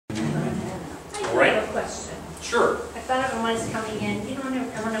All I right? have a question. Sure. I thought of it when I was coming in,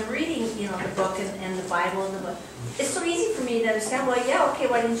 when I'm reading, the book and the Bible and the book, it's so easy for me to understand, well, yeah, okay,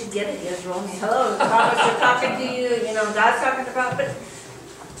 why didn't you get it, Israel? Hello, the prophets are talking to you, God's talking to prophets.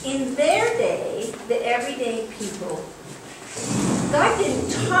 But in their day, the everyday people, God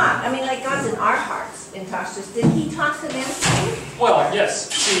didn't talk. I mean, like God's in our hearts and talks to us. Did He talk to them too? Well, yes.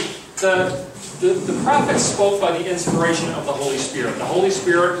 See, the prophets spoke by the inspiration of the Holy Spirit. The Holy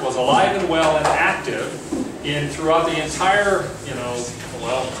Spirit was alive and well and active throughout the entire,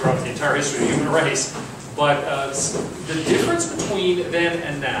 throughout the entire history of the human race. But the difference between then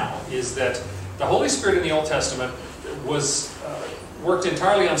and now is that the Holy Spirit in the Old Testament was worked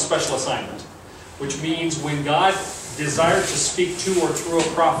entirely on special assignment, which means when God desired to speak to or through a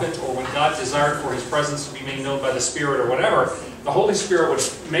prophet, or when God desired for His presence to be made known by the Spirit or whatever, the Holy Spirit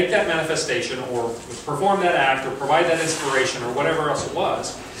would make that manifestation or perform that act or provide that inspiration or whatever else it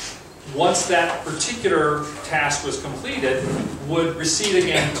was. Once that particular task was completed, would recede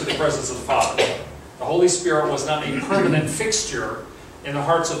again to the presence of the Father. The Holy Spirit was not a permanent fixture in the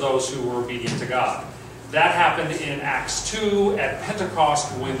hearts of those who were obedient to God. That happened in Acts 2 at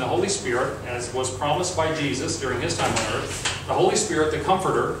Pentecost when the Holy Spirit, as was promised by Jesus during His time on earth, the Holy Spirit, the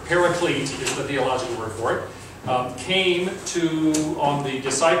Comforter, Paraclete is the theological word for it, came on the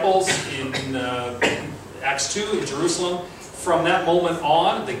disciples in Acts 2 in Jerusalem. From that moment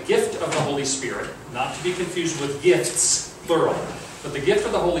on, the gift of the Holy Spirit, not to be confused with gifts, plural, but the gift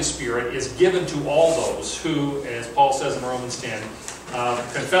of the Holy Spirit is given to all those who, as Paul says in Romans 10,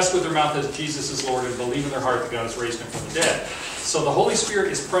 confess with their mouth that Jesus is Lord and believe in their heart that God has raised Him from the dead. So the Holy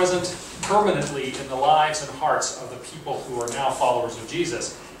Spirit is present permanently in the lives and hearts of the people who are now followers of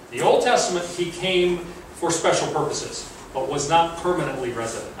Jesus. The Old Testament, He came for special purposes, but was not permanently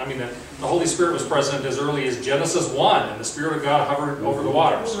resident. I mean, the Holy Spirit was present as early as Genesis 1, and the Spirit of God hovered over the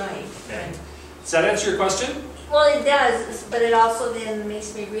waters. Right. Okay. Does that answer your question? Well, it does, but it also then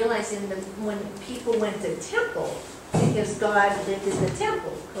makes me realize when people went to temple, because God lived in the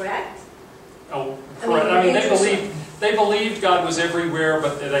temple, correct? Oh, correct. I mean, they believed God was everywhere,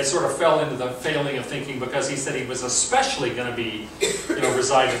 but they sort of fell into the failing of thinking because He said He was especially going to be,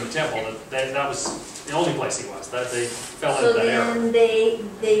 reside in the temple. That was the only place He was. That they fell into that error. So then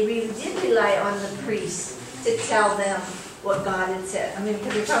they really did rely on the priests to tell them what God had said. I mean,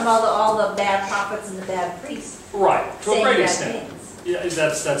 because we're talking about all the bad prophets and the bad priests. Right, to a great extent. Things. Yeah,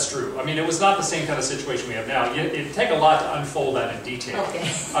 that's true. I mean, it was not the same kind of situation we have now. It'd take a lot to unfold that in detail.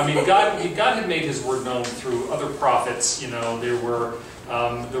 Okay. I mean, God had made His word known through other prophets. There were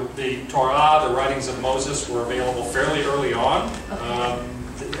the Torah, the writings of Moses, were available fairly early on,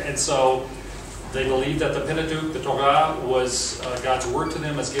 and so they believed that the Pentateuch, the Torah, was God's word to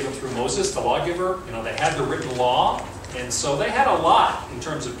them as given through Moses, the lawgiver. They had the written law, and so they had a lot in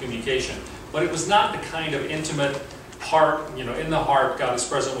terms of communication. But it was not the kind of intimate heart, in the heart, God is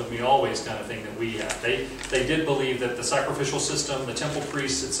present with me always kind of thing that we have. They did believe that the sacrificial system, the temple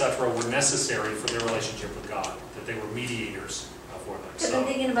priests, etc., were necessary for their relationship with God, that they were mediators for them. Because I'm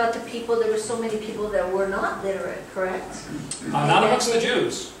thinking about the people, there were so many people that were not literate, correct? Not amongst the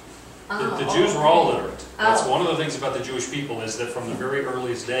Jews. The Jews were all literate. That's one of the things about the Jewish people is that from the very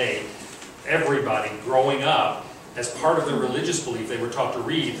earliest day, everybody growing up, as part of their religious belief, they were taught to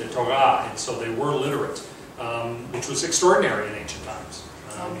read the Torah, and so they were literate, which was extraordinary in ancient times.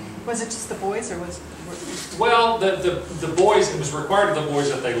 Was it just the boys, or was? Well, the boys, it was required of the boys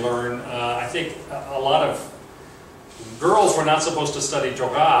that they learn. I think a lot of girls were not supposed to study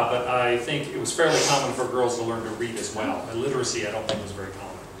Torah, but I think it was fairly common for girls to learn to read as well. Illiteracy, I don't think, was very common.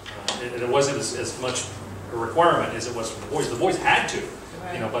 It wasn't as much a requirement as it was for the boys. The boys had to.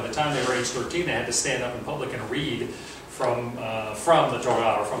 Right. By the time they were age 13, they had to stand up in public and read from the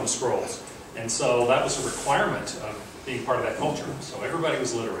Torah or from the scrolls. And so that was a requirement of being part of that culture. So everybody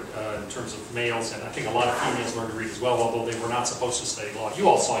was literate in terms of males, and I think a lot of females learned to read as well, although they were not supposed to study law. You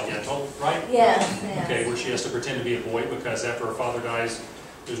all saw Yentl, right? Yeah. Okay, where she has to pretend to be a boy because after her father dies,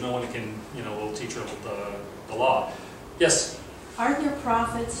 there's no one that can, will teach her the law. Yes? Are there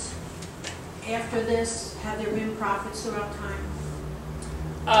prophets after this? Have there been prophets throughout time?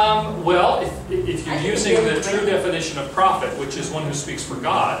 Well, if you're using the true definition of prophet, which is one who speaks for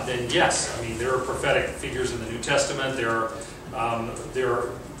God, then yes. I mean, there are prophetic figures in the New Testament. There are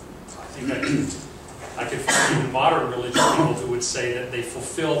I think I could find even modern religious people who would say that they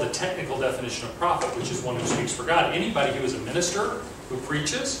fulfill the technical definition of prophet, which is one who speaks for God. Anybody who is a minister, who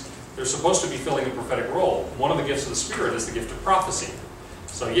preaches, they're supposed to be filling a prophetic role. One of the gifts of the Spirit is the gift of prophecy.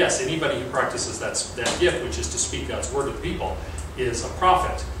 So yes, anybody who practices that gift, which is to speak God's word to the people, is a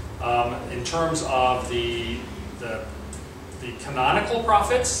prophet. In terms of the canonical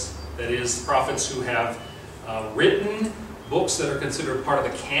prophets That is, prophets who have written books that are considered part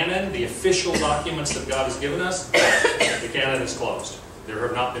of the canon, the official documents that God has given us. The canon is closed. There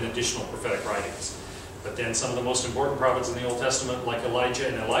have not been additional prophetic writings. But then some of the most important prophets in the Old Testament, like Elijah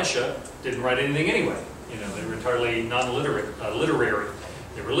and Elisha, didn't write anything anyway. They were entirely non-literary.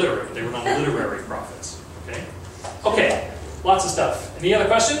 They were literate. They were not literary prophets. Okay, lots of stuff. Any other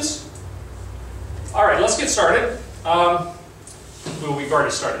questions? All right, let's get started. Well, we've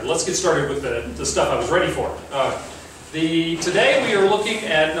already started. Let's get started with the stuff I was ready for. Today we are looking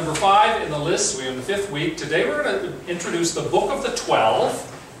at number 5 in the list. We're in the 5th week. Today we're going to introduce the Book of the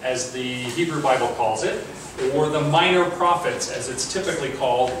 12, as the Hebrew Bible calls it, or the Minor Prophets, as it's typically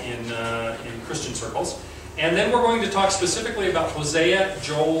called in Christian circles. And then we're going to talk specifically about Hosea,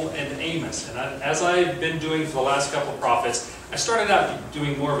 Joel, and Amos. And as I've been doing for the last couple of prophets, I started out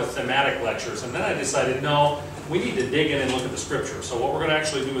doing more of a thematic lectures, and then I decided, no, we need to dig in and look at the Scripture. So what we're going to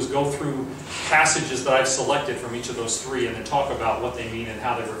actually do is go through passages that I've selected from each of those 3, and then talk about what they mean and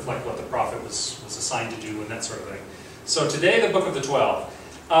how they reflect what the prophet was assigned to do and that sort of thing. So today, the Book of the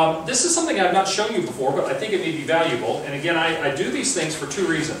 12. This is something I've not shown you before, but I think it may be valuable. And again, I do these things for 2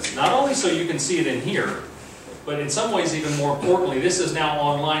 reasons. Not only so you can see it in here, but in some ways, even more importantly, this is now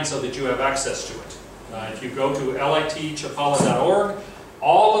online so that you have access to it. If you go to litchapala.org,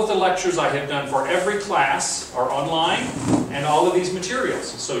 all of the lectures I have done for every class are online, and all of these materials.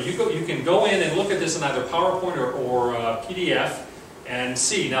 So you can go in and look at this in either PowerPoint or PDF and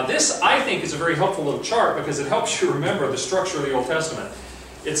see. Now this, I think, is a very helpful little chart because it helps you remember the structure of the Old Testament.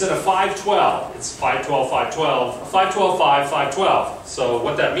 It's in a 512. It's 512, 512, 512, 5, 512. So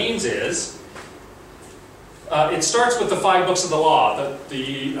what that means is, it starts with the 5 books of the law,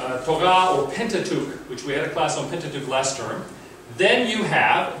 the Torah or Pentateuch, which we had a class on Pentateuch last term. Then you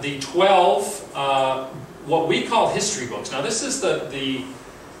have the 12, what we call history books. Now this is the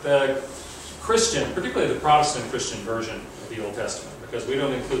Christian, particularly the Protestant Christian version of the Old Testament, because we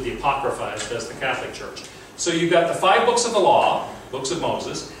don't include the Apocrypha as does the Catholic Church. So you've got the 5 books of the law, books of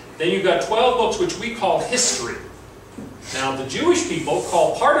Moses. Then you've got 12 books which we call history. Now the Jewish people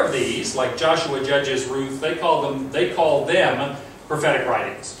call part of these, like Joshua, Judges, Ruth, they call them prophetic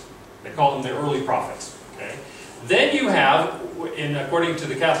writings. They call them the early prophets. Then you have, according to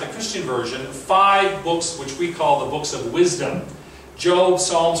the Catholic Christian version, 5 books which we call the books of wisdom. Job,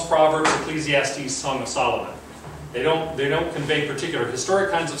 Psalms, Proverbs, Ecclesiastes, Song of Solomon. They don't convey particular historic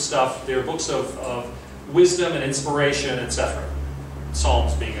kinds of stuff. They're books of wisdom and inspiration, etc.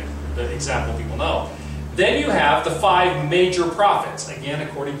 Psalms being the example people know. Then you have the 5 major prophets, again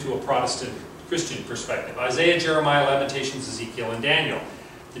according to a Protestant Christian perspective. Isaiah, Jeremiah, Lamentations, Ezekiel, and Daniel.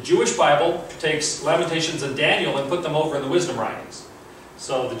 The Jewish Bible takes Lamentations and Daniel and put them over in the wisdom writings.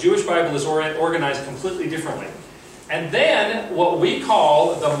 So the Jewish Bible is organized completely differently. And then what we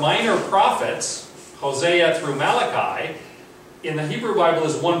call the minor prophets, Hosea through Malachi, in the Hebrew Bible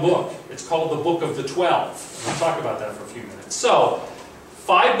is one book. It's called the Book of the 12. We'll talk about that for a few minutes. So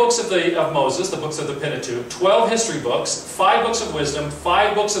 5 books of Moses, the books of the Pentateuch, 12 history books, 5 books of wisdom,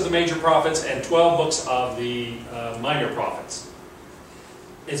 5 books of the major prophets, and 12 books of the minor prophets.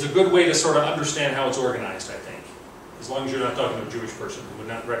 It's a good way to sort of understand how it's organized, I think. As long as you're not talking to a Jewish person who would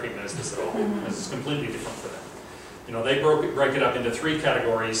not recognize this at all, because it's completely different for them. They break it up into 3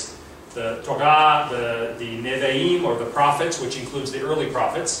 categories. The Torah, the Nevi'im, or the prophets, which includes the early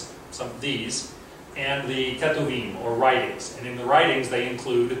prophets, some of these, and the Ketuvim, or writings. And in the writings, they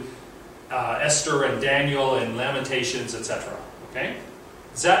include Esther and Daniel and Lamentations, etc. Okay?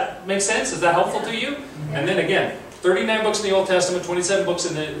 Does that make sense? Is that helpful to you? And then again, 39 books in the Old Testament, 27 books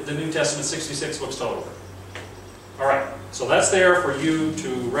in the New Testament, 66 books total. All right, so that's there for you to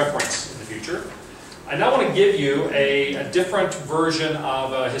reference in the future. I now want to give you a different version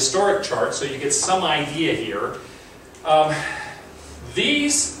of a historic chart so you get some idea here.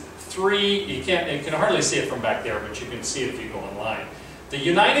 These 3, you can hardly see it from back there, but you can see it if you go online. The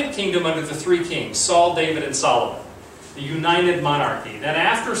united kingdom under the 3 kings, Saul, David, and Solomon. The united monarchy. Then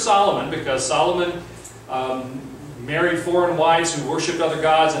after Solomon, because Solomon married foreign wives who worshipped other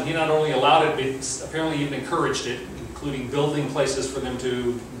gods, and he not only allowed it, but apparently even encouraged it, including building places for them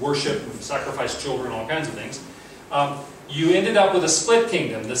to worship and sacrifice children, all kinds of things. You ended up with a split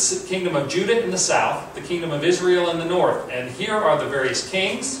kingdom, the kingdom of Judah in the south, the kingdom of Israel in the north. And here are the various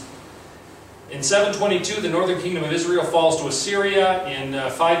kings. In 722, the northern kingdom of Israel falls to Assyria. In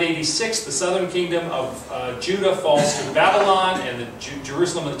 586, the southern kingdom of Judah falls to Babylon, and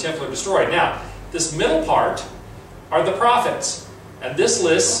Jerusalem and the temple are destroyed. Now, this middle part are the prophets. And this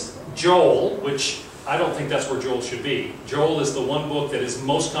lists Joel, which I don't think that's where Joel should be. Joel is the one book that is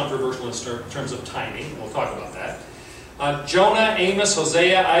most controversial in terms of timing. We'll talk about that. Jonah, Amos,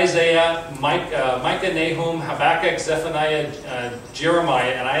 Hosea, Isaiah, Micah, Nahum, Habakkuk, Zephaniah,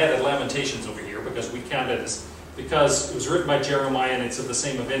 Jeremiah, and I added Lamentations over here because we counted this. Because it was written by Jeremiah and it's of the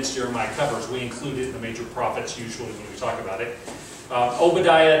same events Jeremiah covers, we include it in the major prophets usually when we talk about it.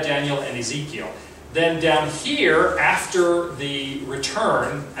 Obadiah, Daniel, and Ezekiel. Then down here, after the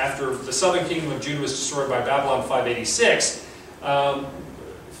return, after the southern kingdom of Judah was destroyed by Babylon in 586,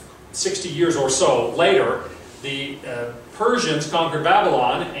 60 years or so later, the Persians conquered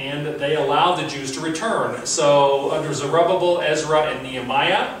Babylon and they allowed the Jews to return. So under Zerubbabel, Ezra, and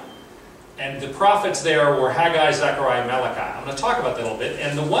Nehemiah, and the prophets there were Haggai, Zechariah, and Malachi. I'm going to talk about that a little bit.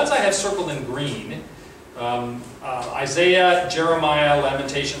 And the ones I have circled in green, Isaiah, Jeremiah,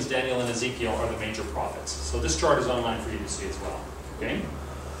 Lamentations, Daniel, and Ezekiel are the major prophets. So this chart is online for you to see as well. Okay?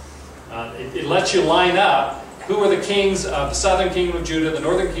 It lets you line up who were the kings of the southern kingdom of Judah, the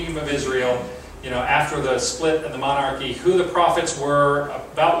northern kingdom of Israel, after the split of the monarchy, who the prophets were,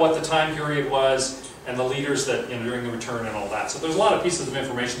 about what the time period was, and the leaders that during the return and all that. So there's a lot of pieces of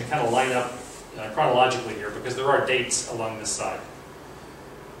information to kind of line up chronologically here because there are dates along this side.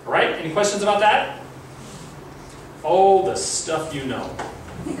 All right, any questions about that? Oh, the stuff you know.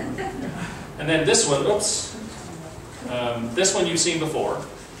 And then this one, oops. This one you've seen before.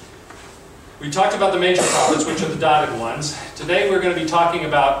 We talked about the major prophets, which are the dotted ones. Today we're going to be talking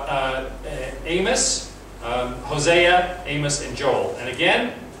about Amos, Hosea, Amos, and Joel. And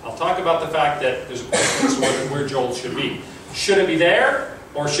again, I'll talk about the fact that there's a question as to where Joel should be. Should it be there,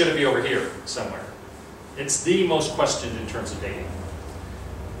 or should it be over here somewhere? It's the most questioned in terms of dating.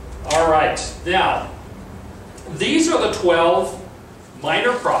 All right, now, these are the 12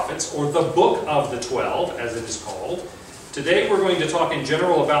 minor prophets, or the book of the 12, as it is called. Today we're going to talk in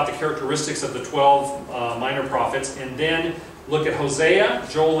general about the characteristics of the 12 minor prophets, and then look at Hosea,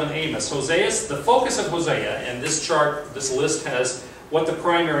 Joel, and Amos. The focus of Hosea, and this chart, this list has what the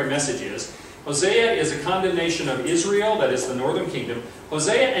primary message is. Hosea is a condemnation of Israel, that is the northern kingdom.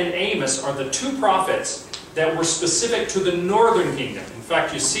 Hosea and Amos are the two prophets that were specific to the northern kingdom. In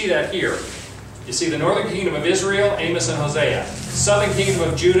fact, you see that here. You see the northern kingdom of Israel, Amos and Hosea. Southern kingdom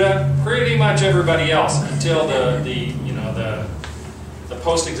of Judah, pretty much everybody else until the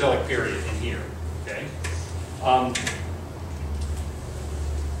post-exilic period in here. Okay.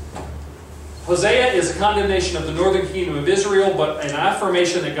 Hosea is a condemnation of the northern kingdom of Israel, but an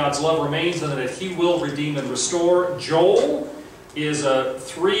affirmation that God's love remains and that He will redeem and restore. Joel is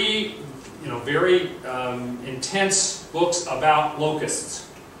three very intense books about locusts.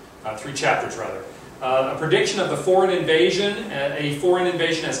 3 chapters, rather. A prediction of the foreign invasion, a foreign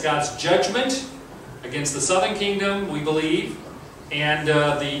invasion as God's judgment against the southern kingdom, we believe. And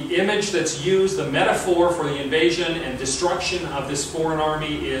the image that's used, the metaphor for the invasion and destruction of this foreign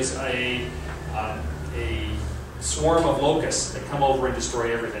army is a swarm of locusts that come over and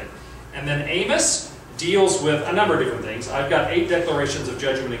destroy everything. And then Amos deals with a number of different things. I've got 8 declarations of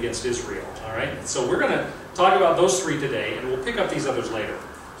judgment against Israel. All right? So we're going to talk about those 3 today, and we'll pick up these others later.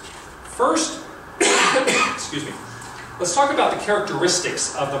 First, excuse me, let's talk about the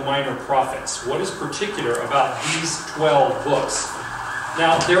characteristics of the minor prophets. What is particular about these 12 books?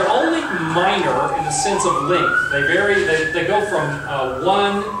 Now, they're only minor in the sense of length. They vary. They go from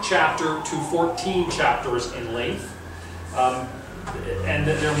 1 chapter to 14 chapters in length. And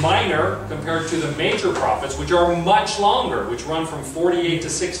they're minor compared to the major prophets, which are much longer, which run from 48 to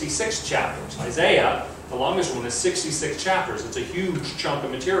 66 chapters. Isaiah, the longest one, is 66 chapters. It's a huge chunk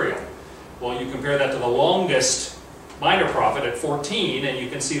of material. Well, you compare that to the longest minor prophet at 14, and you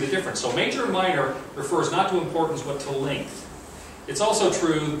can see the difference. So major and minor refers not to importance, but to length. It's also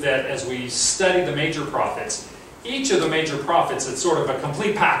true that as we study the major prophets, each of the major prophets is sort of a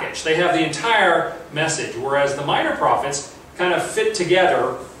complete package. They have the entire message, whereas the minor prophets kind of fit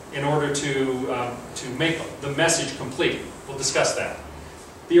together in order to make the message complete. We'll discuss that.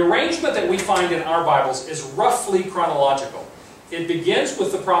 The arrangement that we find in our Bibles is roughly chronological. It begins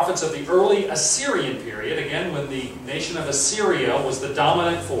with the prophets of the early Assyrian period, again when the nation of Assyria was the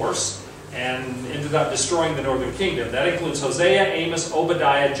dominant force and ended up destroying the northern kingdom. That includes Hosea, Amos,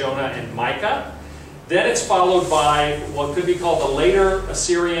 Obadiah, Jonah, and Micah. Then it's followed by what could be called the later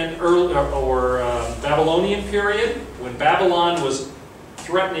Assyrian or Babylonian period, when Babylon was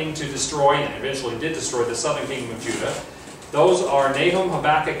threatening to destroy, and eventually did destroy, the southern kingdom of Judah. Those are Nahum,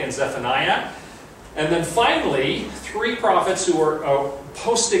 Habakkuk, and Zephaniah. And then finally, 3 prophets who are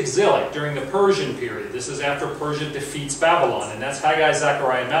post-exilic during the Persian period. This is after Persia defeats Babylon, and that's Haggai,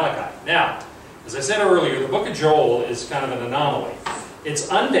 Zechariah, and Malachi. Now, as I said earlier, the book of Joel is kind of an anomaly. It's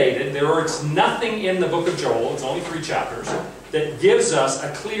undated. There is nothing in the book of Joel, it's only 3 chapters, that gives us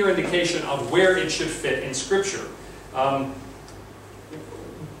a clear indication of where it should fit in Scripture.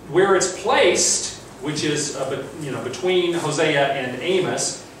 Where it's placed, which is between Hosea and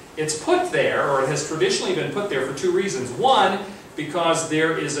Amos, it's put there, or it has traditionally been put there for two reasons. One, because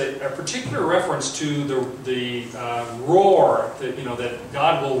there is a particular reference to the roar, that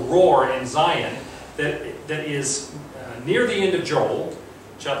God will roar in Zion, that is near the end of Joel,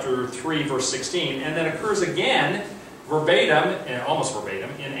 chapter 3, verse 16, and then occurs again, verbatim, almost verbatim,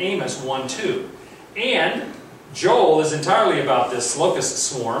 in Amos 1:2. And Joel is entirely about this locust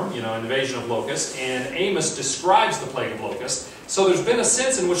swarm, invasion of locusts, and Amos describes the plague of locusts. So there's been a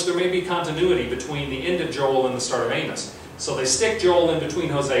sense in which there may be continuity between the end of Joel and the start of Amos. So they stick Joel in between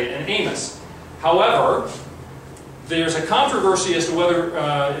Hosea and Amos. However, there's a controversy as to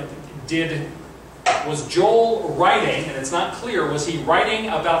whether was Joel writing, and it's not clear, was he writing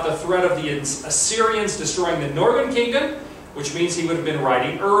about the threat of the Assyrians destroying the northern kingdom, which means he would have been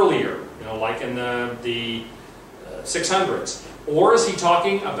writing earlier, like in the 600s, or is he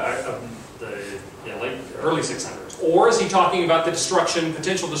talking about late early 600s, or is he talking about the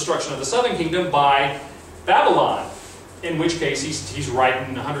potential destruction of the southern kingdom by Babylon, in which case he's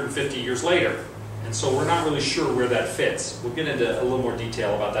writing 150 years later, and so we're not really sure where that fits. We'll get into a little more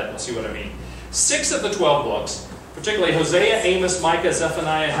detail about that and you'll see what I mean. 6 of the 12 books, particularly Hosea, Amos, Micah,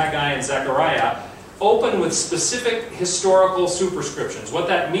 Zephaniah, Haggai, and Zechariah, open with specific historical superscriptions. What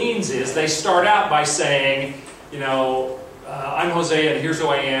that means is they start out by saying, I'm Hosea and here's who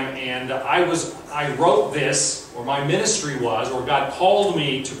I am, and I wrote this, or my ministry was, or God called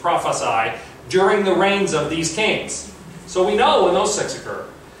me to prophesy during the reigns of these kings. So we know when those 6 occur.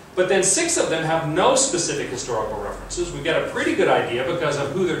 But then 6 of them have no specific historical references. We've got a pretty good idea because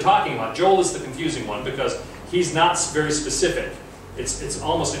of who they're talking about. Joel is the confusing one because he's not very specific. It's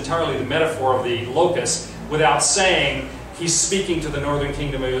almost entirely the metaphor of the locust without saying he's speaking to the northern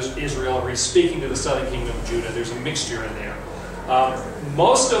kingdom of Israel or he's speaking to the southern kingdom of Judah. There's a mixture in there.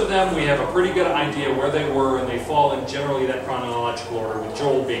 Most of them we have a pretty good idea where they were, and they fall in generally that chronological order, with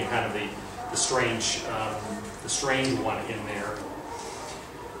Joel being kind of the strange one in there.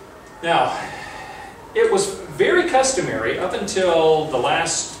 Now, it was very customary up until the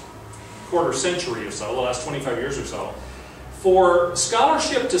last quarter century or so, the last 25 years or so, for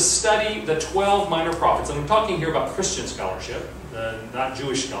scholarship to study the 12 minor prophets. And I'm talking here about Christian scholarship, not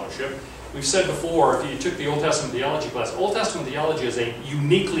Jewish scholarship. We've said before, if you took the Old Testament theology class, Old Testament theology is a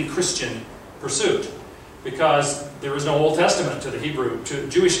uniquely Christian pursuit because there is no Old Testament to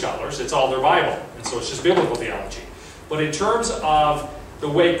Jewish scholars. It's all their Bible, and so it's just biblical theology. But in terms of the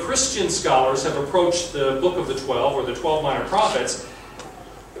way Christian scholars have approached the Book of the 12, or the 12 minor prophets,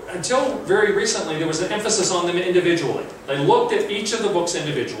 until very recently there was an emphasis on them individually. They looked at each of the books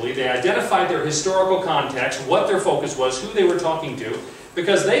individually, they identified their historical context, what their focus was, who they were talking to,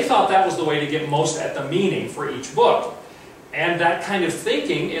 because they thought that was the way to get most at the meaning for each book. And that kind of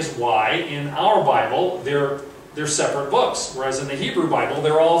thinking is why in our Bible they're separate books, whereas in the Hebrew Bible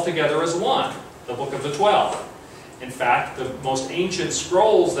they're all together as one, the Book of the 12. In fact, the most ancient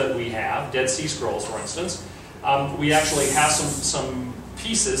scrolls that we have, Dead Sea Scrolls for instance, we actually have some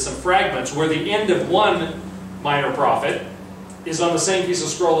pieces, some fragments, where the end of one minor prophet is on the same piece of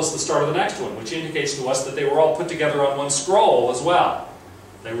scroll as the start of the next one, which indicates to us that they were all put together on one scroll as well.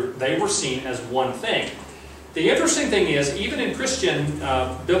 They were seen as one thing. The interesting thing is, even in Christian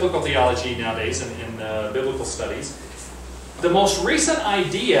biblical theology nowadays, and in biblical studies, the most recent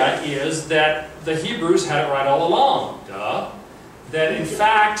idea is that the Hebrews had it right all along. That in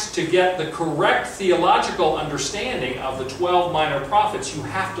fact, to get the correct theological understanding of the 12 minor prophets, you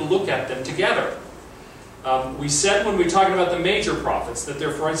have to look at them together. We said when we were talking about the major prophets that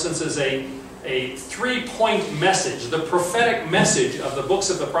there, for instance, is a 3-point message. The prophetic message of the books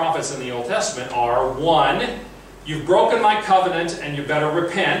of the prophets in the Old Testament are: 1, you've broken my covenant and you better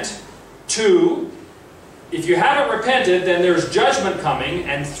repent. 2, if you haven't repented, then there's judgment coming.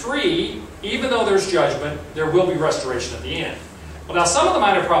 And 3, even though there's judgment, there will be restoration at the end. Well, now some of the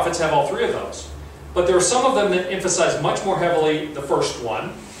minor prophets have all 3 of those. But there are some of them that emphasize much more heavily the first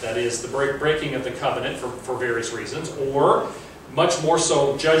one, that is the breaking of the covenant for various reasons, or much more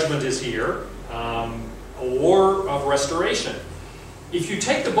so judgment is here, or of restoration. If you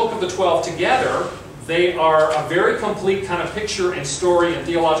take the Book of the 12 together, they are a very complete kind of picture and story and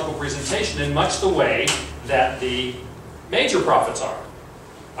theological presentation in much the way that the major prophets are.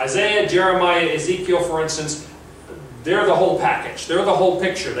 Isaiah, Jeremiah, Ezekiel, for instance, they're the whole package. They're the whole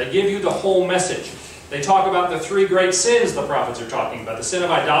picture. They give you the whole message. They talk about the 3 great sins the prophets are talking about: the sin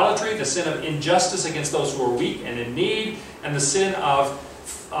of idolatry, the sin of injustice against those who are weak and in need, and the sin of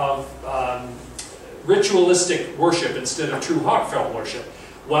ritualistic worship instead of true heartfelt worship.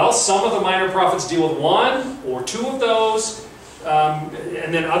 Well, some of the minor prophets deal with one or two of those,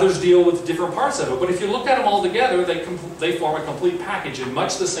 and then others deal with different parts of it. But if you look at them all together, they form a complete package in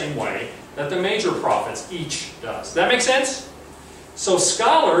much the same way that the major prophets each does. Does that make sense? So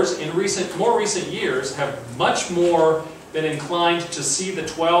scholars in more recent years have much more been inclined to see the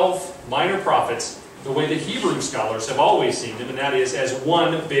 12 minor prophets the way the Hebrew scholars have always seen them, and that is as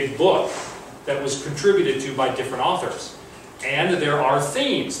one big book that was contributed to by different authors. And there are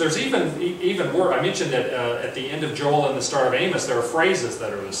themes. There's even more. I mentioned that at the end of Joel and the start of Amos, there are phrases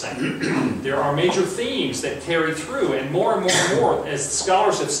that are the same. There are major themes that carry through, and more and more, as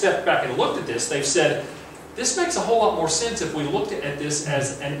scholars have stepped back and looked at this, they've said, this makes a whole lot more sense if we looked at this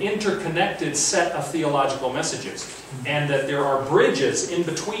as an interconnected set of theological messages, and that there are bridges in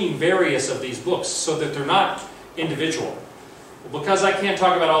between various of these books, so that they're not individual. Because I can't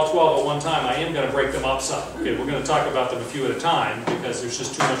talk about all 12 at one time, I am going to break them up some. Okay, we're going to talk about them a few at a time, because there's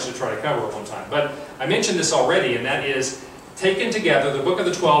just too much to try to cover at one time. But I mentioned this already, and that is, taken together, the book of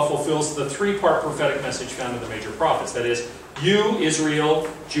the 12 fulfills the three-part prophetic message found in the major prophets. That is, you, Israel,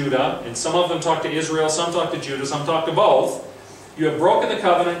 Judah, and some of them talk to Israel, some talk to Judah, some talk to both. You have broken the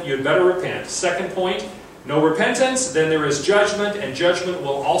covenant, you had better repent. Second point, no repentance, then there is judgment, and judgment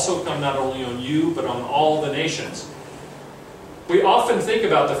will also come not only on you, but on all the nations. We often think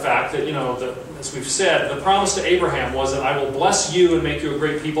about the fact that, as we've said, the promise to Abraham was that I will bless you and make you a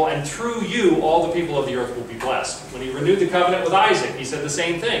great people, and through you all the people of the earth will be blessed. When he renewed the covenant with Isaac, he said the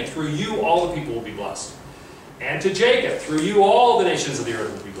same thing. Through you all the people will be blessed. And to Jacob, through you all the nations of the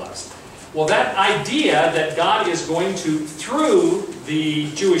earth will be blessed. Well, that idea that God is going to, through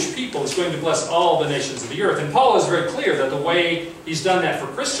the Jewish people, is going to bless all the nations of the earth. And Paul is very clear that the way he's done that for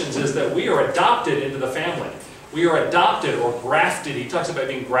Christians is that we are adopted into the family. We are adopted or grafted. He talks about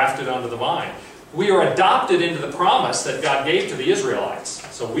being grafted onto the vine. We are adopted into the promise that God gave to the Israelites.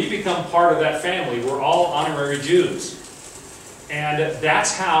 So we become part of that family. We're all honorary Jews. And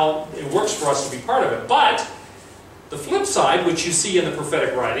that's how it works for us to be part of it. But the flip side, which you see in the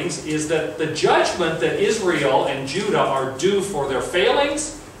prophetic writings, is that the judgment that Israel and Judah are due for their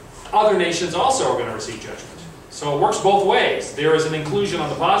failings, other nations also are going to receive judgment. So it works both ways. There is an inclusion on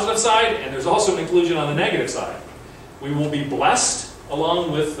the positive side, and there's also an inclusion on the negative side. We will be blessed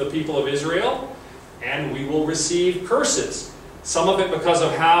along with the people of Israel, and we will receive curses. Some of it because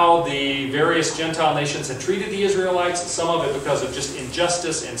of how the various Gentile nations had treated the Israelites, some of it because of just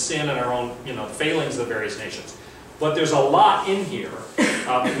injustice and sin and our own failings of the various nations. But there's a lot in here.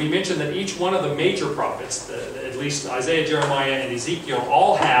 We mentioned that each one of the major prophets, at least Isaiah, Jeremiah, and Ezekiel,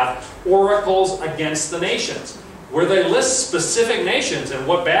 all have oracles against the nations, where they list specific nations and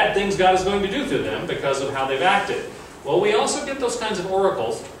what bad things God is going to do to them because of how they've acted. Well, we also get those kinds of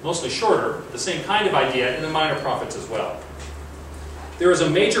oracles, mostly shorter, the same kind of idea in the minor prophets as well. There is a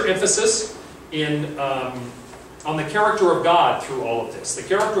major emphasis on the character of God through all of this. The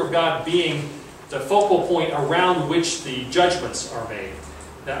character of God being the focal point around which the judgments are made.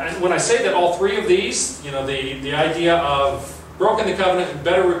 Now, when I say that all three of these, the idea of broken the covenant,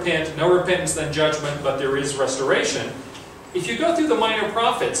 better repent, no repentance then judgment, but there is restoration. If you go through the minor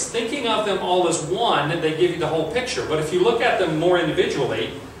prophets, thinking of them all as one, they give you the whole picture. But if you look at them more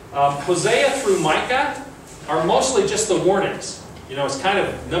individually, Hosea through Micah are mostly just the warnings. It's kind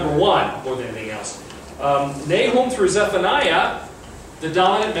of number one more than anything else. Nahum through Zephaniah, the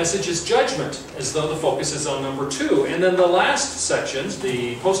dominant message is judgment, as though the focus is on number two. And then the last sections,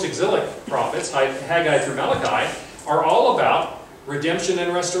 the post-exilic prophets, Haggai through Malachi, are all about redemption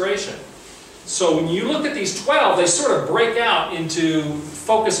and restoration. So when you look at these 12, they sort of break out into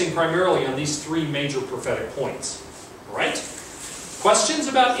focusing primarily on these three major prophetic points. All right? Questions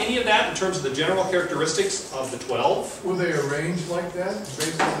about any of that in terms of the general characteristics of the 12? Were they arranged like that,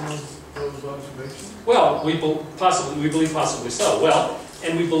 based on those observations? Well, we believe possibly so. Well,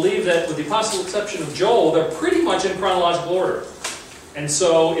 and we believe that with the possible exception of Joel, they're pretty much in chronological order. And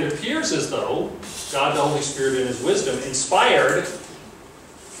so it appears as though God the Holy Spirit in His wisdom inspired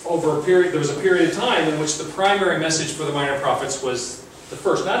over a period, there was a period of time in which the primary message for the minor prophets was the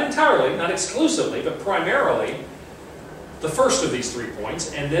first. Not entirely, not exclusively, but primarily the first of these 3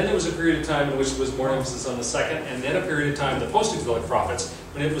 points. And then there was a period of time in which there was more emphasis on the second, and then a period of time, the post-exilic prophets,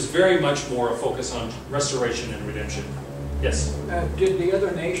 when it was very much more a focus on restoration and redemption. Yes? Did the other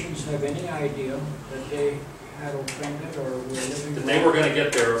nations have any idea that they had offended or were living that they were going to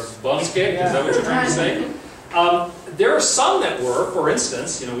get their buns kicked? Is that what you're trying to say? There are some that were. For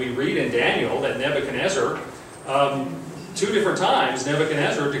instance, we read in Daniel that Nebuchadnezzar, 2 different times,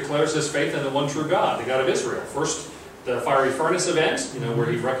 Nebuchadnezzar declares his faith in the one true God, the God of Israel. First, the fiery furnace event, where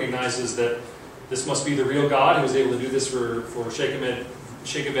he recognizes that this must be the real God who was able to do this for Shadrach,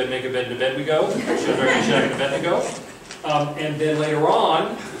 shake a bed, make a bed, and to bed we go. Shadrach, Meshach, and Abednego. And then later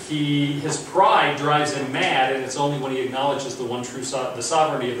on, his pride drives him mad, and it's only when he acknowledges the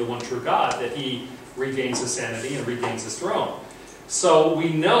sovereignty of the one true God that he regains his sanity and regains his throne. So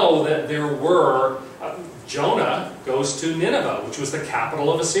we know that there were, Jonah goes to Nineveh, which was the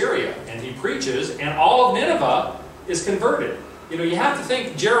capital of Assyria, and he preaches, and all of Nineveh is converted. You know, you have to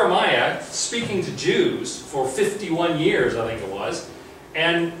think Jeremiah speaking to Jews for 51 years, I think it was,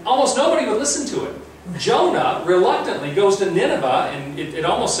 and almost nobody would listen to it. Jonah reluctantly goes to Nineveh, and it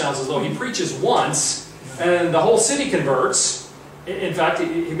almost sounds as though he preaches once, and the whole city converts. In fact,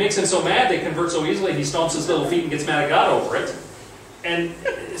 he makes them so mad they convert so easily, he stomps his little feet and gets mad at God over it. And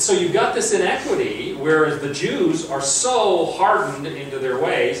so you've got this inequity, where the Jews are so hardened into their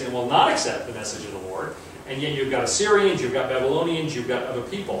ways and will not accept the message of the Lord, and yet you've got Assyrians, you've got Babylonians, you've got other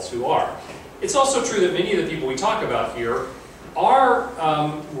peoples who are. It's also true that many of the people we talk about here are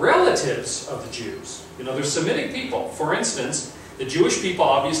relatives of the Jews. You know, they're Semitic people. For instance, the Jewish people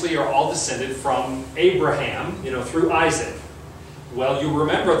obviously are all descended from Abraham, you know, through Isaac. Well, you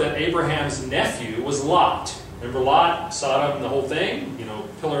remember that Abraham's nephew was Lot. Remember Lot, Sodom, the whole thing? You know,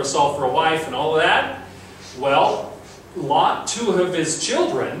 pillar of salt for a wife and all of that? Well, Lot, two of his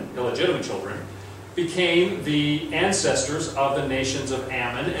children, illegitimate children, became the ancestors of the nations of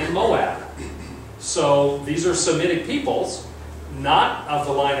Ammon and Moab. So these are Semitic peoples, not of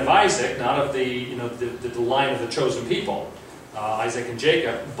the line of Isaac, not of the, you know, the line of the chosen people, Isaac and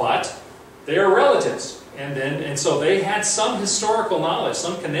Jacob, but they are relatives. And so they had some historical knowledge,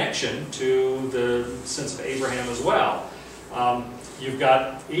 some connection to the sense of Abraham as well. You've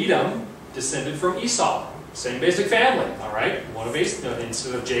got Edom, descended from Esau. Same basic family, all right? One of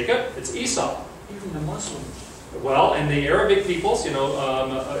instead of Jacob, it's Esau. Even the Muslims. Well, and the Arabic peoples, you know,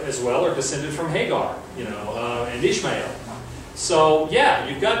 as well, are descended from Hagar, you know, and Ishmael. So yeah,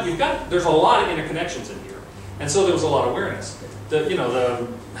 you've got. There's a lot of interconnections in here, and so there was a lot of awareness.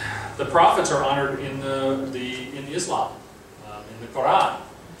 The prophets are honored in in Islam, in the Quran.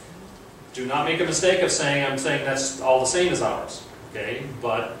 Do not make a mistake of saying I'm saying that's all the same as ours. Okay,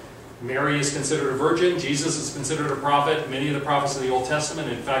 but Mary is considered a virgin. Jesus is considered a prophet. Many of the prophets of the Old Testament,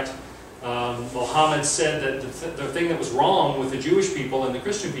 in fact. Muhammad said that the thing that was wrong with the Jewish people and the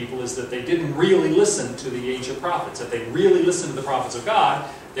Christian people is that they didn't really listen to the ancient prophets. If they really listened to the prophets of God,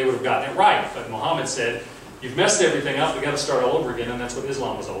 they would have gotten it right. But Muhammad said, you've messed everything up, we've got to start all over again, and that's what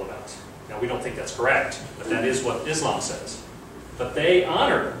Islam was all about. Now, we don't think that's correct, but that is what Islam says. But they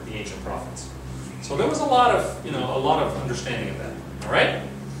honored the ancient prophets. So there was a lot of understanding of that. All right?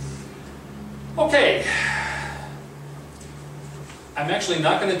 Okay. I'm actually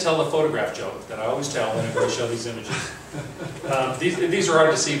not going to tell the photograph joke that I always tell whenever I show these images. These are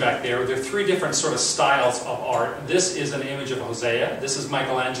hard to see back there. There are three different sort of styles of art. This is an image of Hosea. This is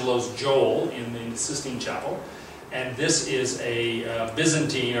Michelangelo's Joel in the Sistine Chapel. And this is a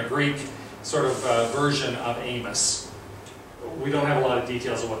Byzantine or Greek sort of version of Amos. We don't have a lot of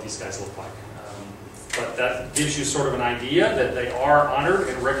details of what these guys look like. But that gives you sort of an idea that they are honored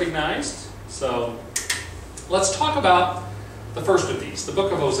and recognized. So let's talk about the first of these, the book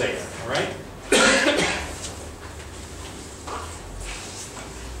of Hosea, all right?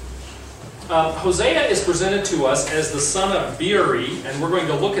 Hosea is presented to us as the son of Beeri, and we're going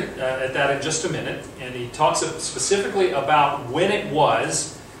to look at that in just a minute. And he talks specifically about when it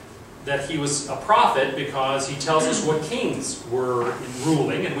was that he was a prophet, because he tells us what kings were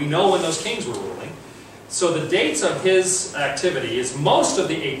ruling, and we know when those kings were ruling. So the dates of his activity is most of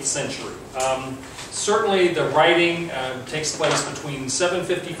the 8th century. Certainly the writing takes place between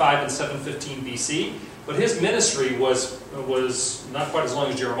 755 and 715 BC, but his ministry was not quite as long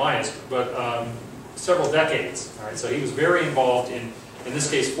as Jeremiah's, but several decades. All right, so he was very involved in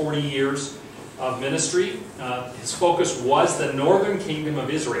this case, 40 years of ministry. His focus was the northern kingdom of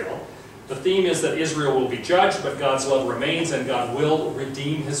Israel. The theme is that Israel will be judged, but God's love remains, and God will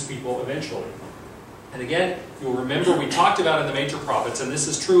redeem his people eventually. And again, you'll remember we talked about in the major prophets, and this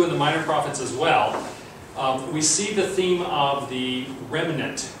is true in the minor prophets as well, we see the theme of the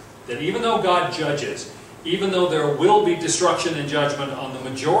remnant, that even though God judges, even though there will be destruction and judgment on the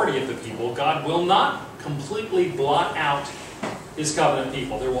majority of the people, God will not completely blot out his covenant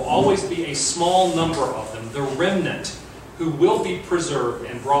people. There will always be a small number of them, the remnant, who will be preserved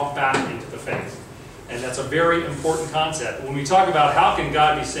and brought back into the faith. And that's a very important concept. When we talk about how can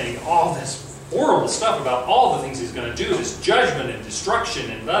God be saying all this horrible stuff about all the things he's going to do, this judgment and destruction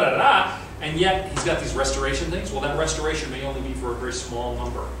and da-da-da, and yet he's got these restoration things. Well, that restoration may only be for a very small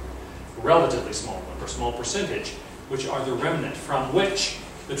number, a relatively small number, small percentage, which are the remnant from which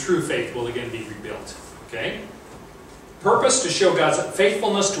the true faith will again be rebuilt. Okay? purpose to show God's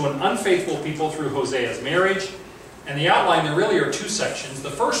faithfulness to an unfaithful people through Hosea's marriage. And the outline, there really are two sections. The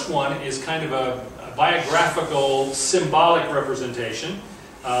first one is kind of a biographical, symbolic representation,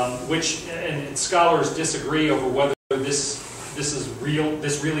 which and scholars disagree over whether this is real,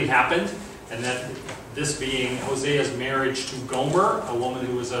 this really happened, and that this being Hosea's marriage to Gomer, a woman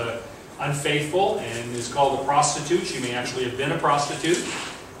who was unfaithful and is called a prostitute. She may actually have been a prostitute.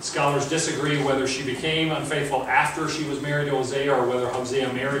 Scholars disagree whether she became unfaithful after she was married to Hosea or whether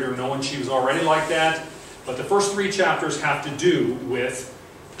Hosea married her knowing she was already like that. But the first 3 chapters have to do with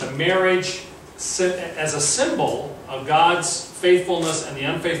the marriage as a symbol of God's faithfulness and the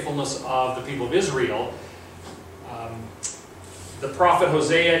unfaithfulness of the people of Israel. The prophet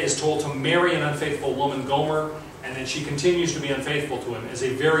Hosea is told to marry an unfaithful woman, Gomer, and then she continues to be unfaithful to him as a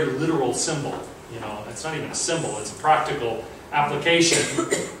very literal symbol. You know, it's not even a symbol, it's a practical application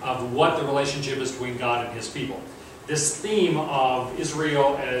of what the relationship is between God and his people. This theme of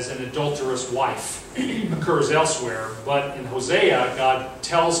Israel as an adulterous wife occurs elsewhere, but in Hosea, God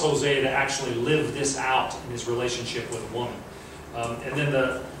tells Hosea to actually live this out in his relationship with a woman. And then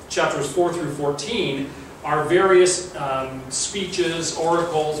the chapters 4 through 14 are various speeches,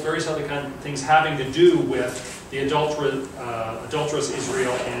 oracles, various other kind of things having to do with the adulterous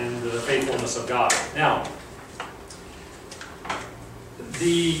Israel and the faithfulness of God. Now,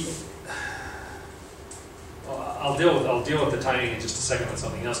 I'll deal with the timing in just a second with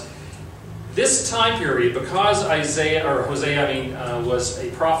something else. This time period, because Hosea, was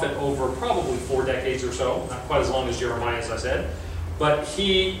a prophet over probably 4 decades or so, not quite as long as Jeremiah, as I said, but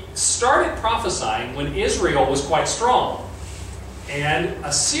he started prophesying when Israel was quite strong, and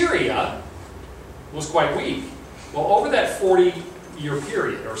Assyria was quite weak. Well, over that 40-year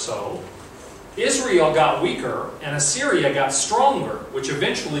period or so, Israel got weaker and Assyria got stronger, which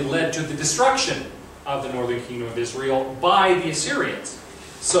eventually led to the destruction of the northern kingdom of Israel by the Assyrians.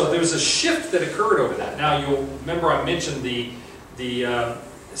 So there's a shift that occurred over that. Now you'll remember I mentioned the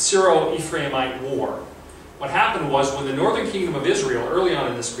Syro-Ephraimite War. What happened was when the northern kingdom of Israel, early on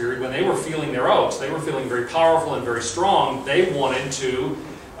in this period, when they were feeling their oats, they were feeling very powerful and very strong, they wanted to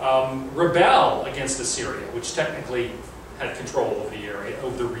rebel against Assyria, which technically had control over the area,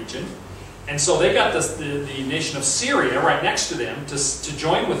 over the region. And so they got the nation of Syria right next to them to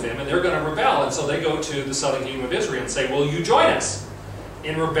join with them, and they're going to rebel. And so they go to the southern kingdom of Israel and say, "Will you join us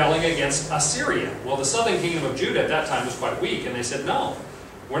in rebelling against Assyria?" Well, the southern kingdom of Judah at that time was quite weak, and they said, "No,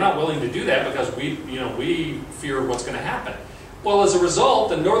 we're not willing to do that because we fear what's going to happen." Well, as a result,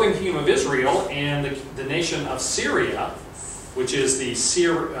 the northern kingdom of Israel and the nation of Syria, which is the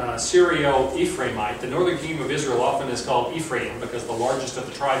Syro-Ephraimite. The northern kingdom of Israel often is called Ephraim because the largest of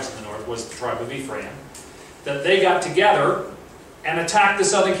the tribes in the north was the tribe of Ephraim. That they got together and attacked the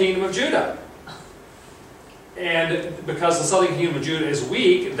southern kingdom of Judah. And because the southern kingdom of Judah is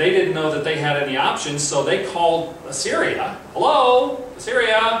weak, they didn't know that they had any options, so they called Assyria. "Hello,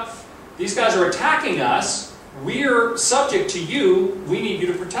 Assyria, these guys are attacking us. We're subject to you. We need you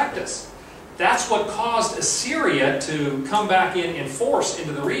to protect us." That's what caused Assyria to come back in force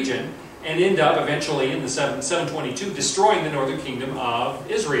into the region and end up eventually in the 722 destroying the northern kingdom of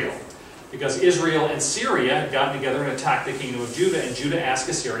Israel. Because Israel and Syria had gotten together and attacked the kingdom of Judah, and Judah asked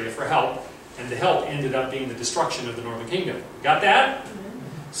Assyria for help, and the help ended up being the destruction of the northern kingdom. Got that?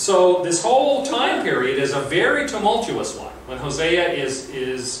 So this whole time period is a very tumultuous one when Hosea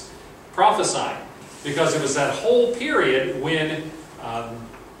is prophesying, because it was that whole period when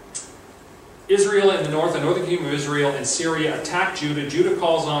Israel in the north, the northern kingdom of Israel and Syria attack Judah. Judah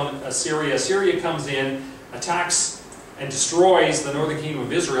calls on Assyria. Assyria comes in, attacks and destroys the northern kingdom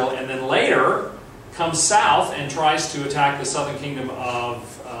of Israel, and then later comes south and tries to attack the southern kingdom of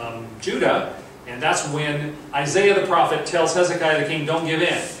Judah. And that's when Isaiah the prophet tells Hezekiah the king, "Don't give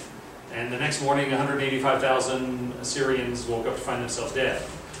in." And the next morning, 185,000 Assyrians woke up to find themselves dead.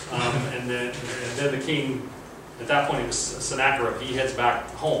 And then the king, at that point, it was Sennacherib. He heads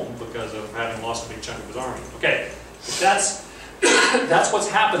back home because of having lost a big chunk of his army. Okay, that's what's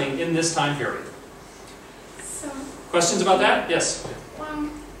happening in this time period. So, Questions about that? Yes.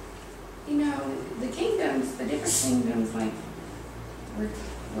 The kingdoms, the different kingdoms, like with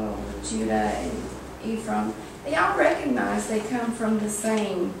Judah and Ephraim, they all recognize they come from the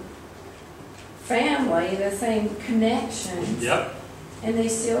same family, the same connections. Yep. And they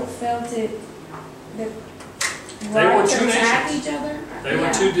still felt it that They were two to attack nations. each other. They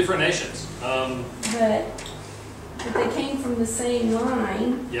were two different nations. But they came from the same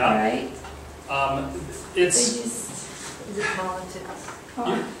line, Yeah. right? It's They just Is it politics?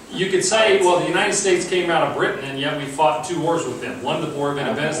 you could say, well, the United States came out of Britain, and yet we fought 2 wars with them. One, the War of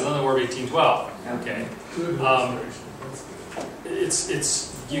Independence, and then the War of 1812. Okay.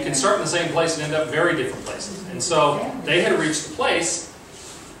 you can start in the same place and end up very different places. And so they had reached the place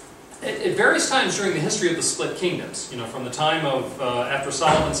at various times during the history of the split kingdoms, from the time of after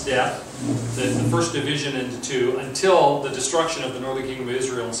Solomon's death, the first division into two, until the destruction of the northern kingdom of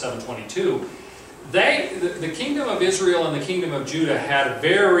Israel in 722. The kingdom of Israel and the kingdom of Judah had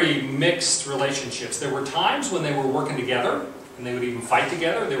very mixed relationships. There were times when they were working together, and they would even fight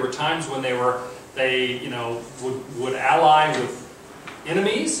together. There were times when they would ally with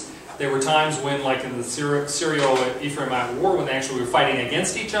enemies. There were times when, like in the Syrio-Ephraimite war, when they actually were fighting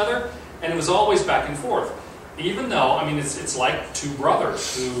against each other, and it was always back and forth. Even though, it's like two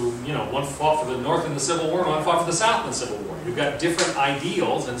brothers who, one fought for the North in the Civil War, and one fought for the South in the Civil War. You've got different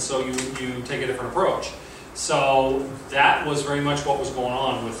ideals, and so you take a different approach. So that was very much what was going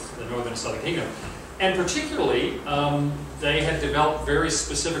on with the Northern and Southern Kingdom. And particularly, they had developed very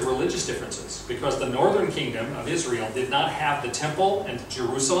specific religious differences, because the Northern Kingdom of Israel did not have the temple and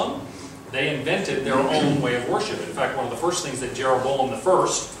Jerusalem. They invented their own way of worship. In fact, one of the first things that Jeroboam I,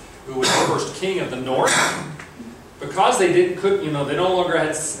 who was the first king of the north, because they no longer had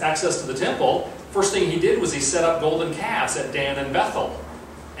access to the temple, first thing he did was he set up golden calves at Dan and Bethel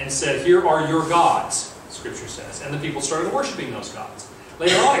and said, "Here are your gods," Scripture says. And the people started worshiping those gods.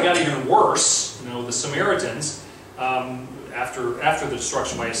 Later on, it got even worse. The Samaritans, after the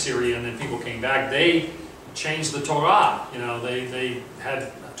destruction by Assyria, and then people came back, they changed the Torah. They had,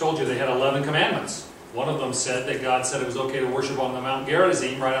 I told you, they had 11 commandments. One of them said that God said it was okay to worship on the Mount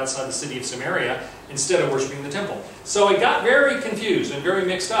Gerizim right outside the city of Samaria instead of worshiping the temple. So it got very confused and very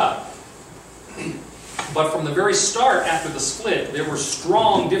mixed up. But from the very start, after the split, there were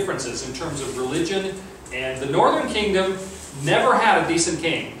strong differences in terms of religion, and the northern kingdom never had a decent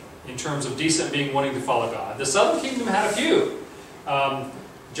king in terms of decent being wanting to follow God. The southern kingdom had a few.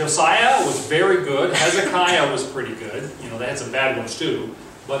 Josiah was very good. Hezekiah was pretty good. They had some bad ones too.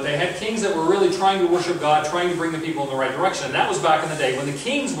 But they had kings that were really trying to worship God, trying to bring the people in the right direction. And that was back in the day when the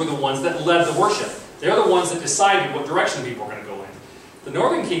kings were the ones that led the worship. They're the ones that decided what direction people were going to go in. The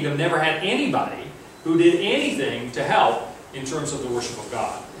northern kingdom never had anybody who did anything to help in terms of the worship of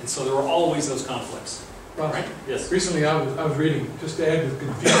God. And so there were always those conflicts. Right? Yes. Recently I was reading, just to add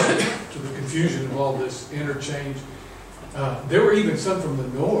to the confusion of all this interchange, there were even some from the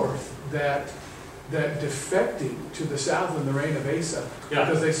north that defected to the south in the reign of Asa,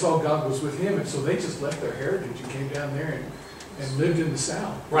 because they saw God was with him, and so they just left their heritage and came down there and lived in the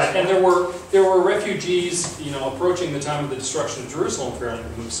south. Right, and there were refugees, approaching the time of the destruction of Jerusalem, apparently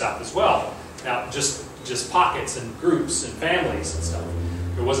moved south as well. Now, just pockets and groups and families and stuff.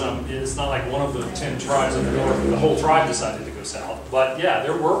 It's not like one of the 10 tribes in the north, the whole tribe decided to go south. But yeah,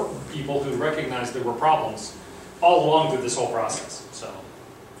 there were people who recognized there were problems all along through this whole process. So,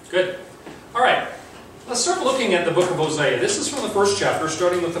 good. All right, let's start looking at the book of Hosea. This is from the first chapter,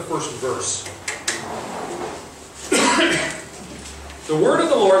 starting with the first verse. The word of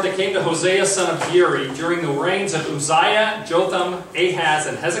the Lord that came to Hosea son of Beeri during the reigns of Uzziah, Jotham, Ahaz,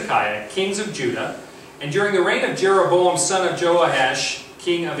 and Hezekiah, kings of Judah, and during the reign of Jeroboam son of Joash,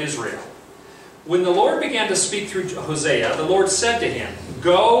 king of Israel. When the Lord began to speak through Hosea, the Lord said to him,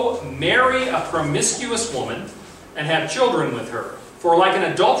 "Go, marry a promiscuous woman, and have children with her. For like an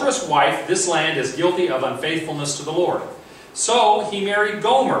adulterous wife, this land is guilty of unfaithfulness to the Lord." So he married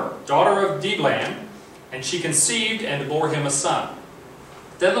Gomer, daughter of Diblaim, and she conceived and bore him a son.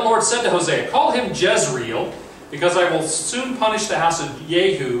 Then the Lord said to Hosea, "Call him Jezreel, because I will soon punish the house of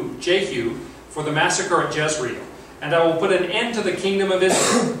Jehu, for the massacre at Jezreel, and I will put an end to the kingdom of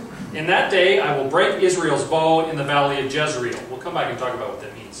Israel. In that day I will break Israel's bow in the valley of Jezreel." We'll come back and talk about what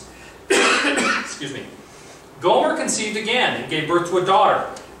that means. Excuse me. Gomer conceived again and gave birth to a daughter.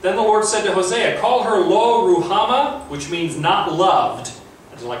 Then the Lord said to Hosea, "Call her Lo Ruhamah," which means not loved.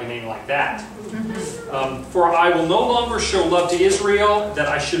 I just like a name like that. "For I will no longer show love to Israel, that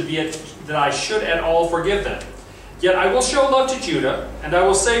I should at all forgive them. Yet I will show love to Judah, and I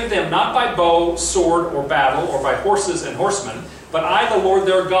will save them not by bow, sword, or battle, or by horses and horsemen, but I, the Lord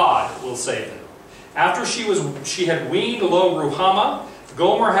their God, will save them." After she had weaned Lo Ruhamah,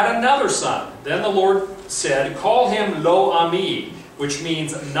 Gomer had another son. Then the Lord said, "Call him Lo Ami," which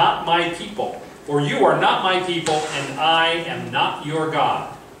means "not my people. For you are not my people, and I am not your God."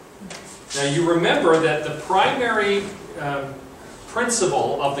 Now you remember that the primary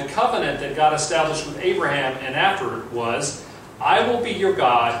principle of the covenant that God established with Abraham and afterward was, "I will be your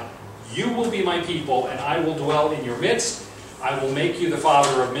God, you will be my people, and I will dwell in your midst. I will make you the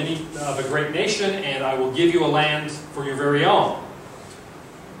father of a great nation, and I will give you a land for your very own."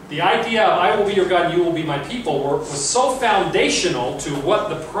 The idea of I will be your God and you will be my people was so foundational to what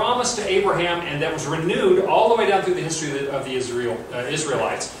the promise to Abraham, and that was renewed all the way down through the history of the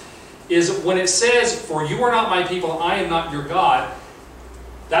Israelites, is when it says, for you are not my people, I am not your God,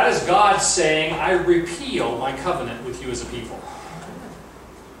 that is God saying, I repeal my covenant with you as a people.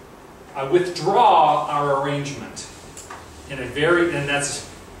 I withdraw our arrangement.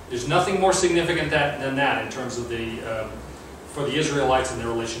 There's nothing more significant than that in terms of for the Israelites and their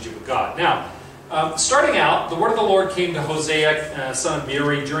relationship with God. Now, starting out, the word of the Lord came to Hosea, son of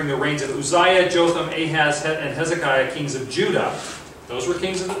Beeri, during the reigns of Uzziah, Jotham, Ahaz, and Hezekiah, kings of Judah. Those were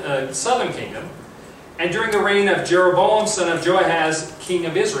kings of the southern kingdom. And during the reign of Jeroboam, son of Joahaz, king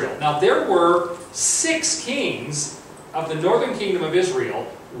of Israel. Now, there were 6 kings of the northern kingdom of Israel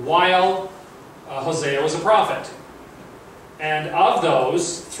while Hosea was a prophet. And of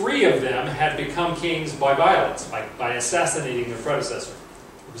those, 3 of them had become kings by violence, by assassinating their predecessor.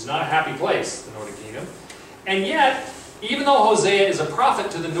 It was not a happy place, the northern kingdom. And yet, even though Hosea is a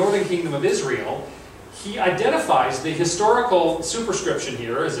prophet to the northern kingdom of Israel, he identifies the historical superscription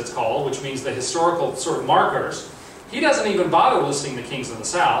here, as it's called, which means the historical sort of markers. He doesn't even bother listing the kings of the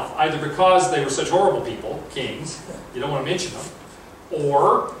south, either because they were such horrible people, kings, you don't want to mention them,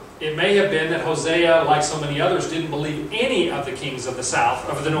 or it may have been that Hosea, like so many others, didn't believe any of the kings of the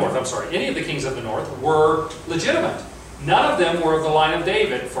north, any of the kings of the north were legitimate. None of them were of the line of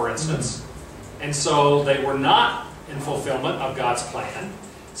David, for instance. And so they were not in fulfillment of God's plan.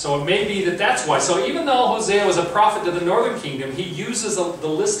 So it may be that that's why. So even though Hosea was a prophet to the northern kingdom, he uses the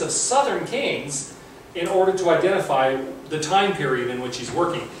list of southern kings in order to identify the time period in which he's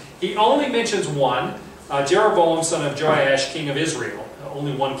working. He only mentions one, Jeroboam, son of Joash, king of Israel.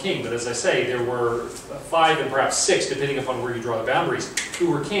 Only one king, but as I say, there were 5 and perhaps 6, depending upon where you draw the boundaries,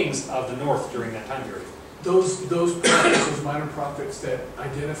 who were kings of the north during that time period. Those prophets, those minor prophets that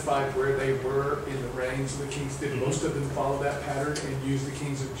identified where they were in the reigns of the kings, did most of them follow that pattern and use the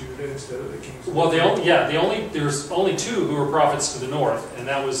kings of Judah instead of the kings of there's only 2 who were prophets to the north, and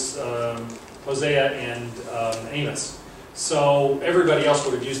that was Hosea and Amos. So everybody else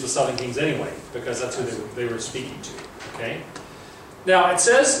would have used the southern kings anyway, because that's who they were speaking to. Okay. Now, it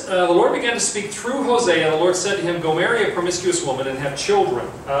says, the Lord began to speak through Hosea. The Lord said to him, go marry a promiscuous woman and have children.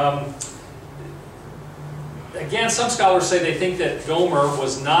 Again, some scholars say they think that Gomer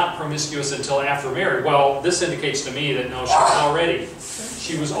was not promiscuous until after marriage. Well, this indicates to me that no,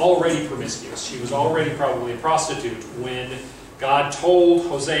 she was already promiscuous. She was already probably a prostitute when God told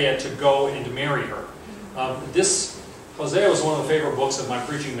Hosea to go and to marry her. Hosea was one of the favorite books of my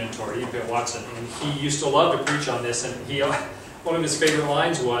preaching mentor, E.P. Watson, and he used to love to preach on this, and one of his favorite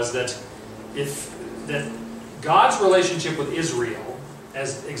lines was that God's relationship with Israel,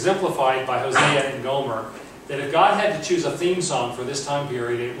 as exemplified by Hosea and Gomer, that if God had to choose a theme song for this time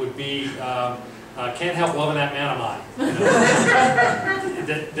period, it would be Can't Help Loving That Man of Mine. You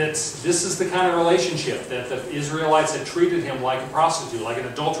know? This is the kind of relationship that the Israelites had treated him like a prostitute, like an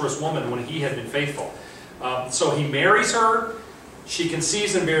adulterous woman when he had been faithful. So he marries her. She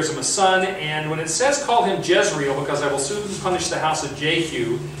conceives and bears him a son, and when it says call him Jezreel, because I will soon punish the house of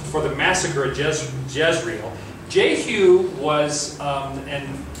Jehu for the massacre at Jezreel. Jehu was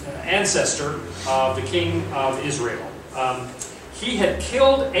an ancestor of the king of Israel. He had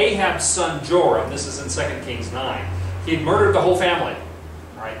killed Ahab's son Joram. This is in 2 Kings 9. He had murdered the whole family.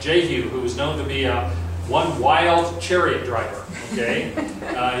 All right, Jehu, who was known to be one wild chariot driver. Okay,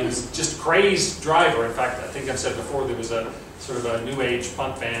 he was just a crazed driver. In fact, I think I've said before there was a sort of a new age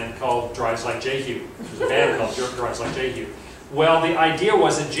punk band called Drives Like Jehu. There's a band called Drives Like Jehu. Well, the idea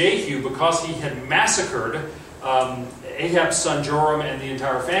was that Jehu, because he had massacred Ahab's son Joram and the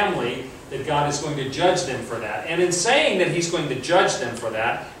entire family, that God is going to judge them for that. And in saying that he's going to judge them for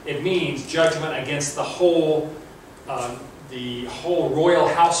that, it means judgment against the whole royal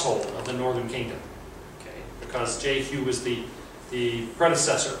household of the northern kingdom. Okay, because Jehu was the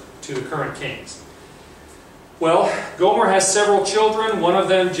predecessor to the current kings. Well, Gomer has several children. One of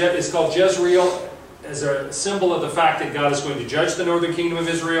them is called Jezreel, as a symbol of the fact that God is going to judge the northern kingdom of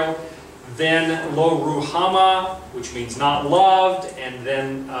Israel. Then Lo Ruhama, which means not loved, and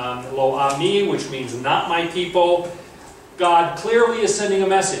then Lo Ami, which means not my people. God clearly is sending a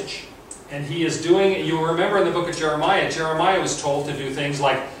message. And he is doing, you'll remember in the book of Jeremiah, Jeremiah was told to do things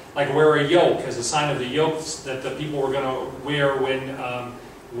like wear a yoke as a sign of the yokes that the people were going to wear when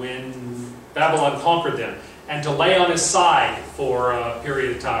Babylon conquered them, and to lay on his side for a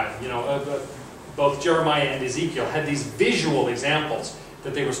period of time. You know, both Jeremiah and Ezekiel had these visual examples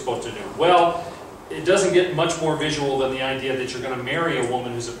that they were supposed to do. Well, it doesn't get much more visual than the idea that you're going to marry a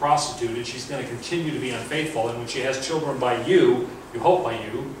woman who's a prostitute and she's going to continue to be unfaithful, and when she has children by you, you hope by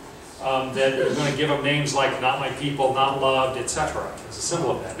you, that you're going to give them names like not my people, not loved, etc. as a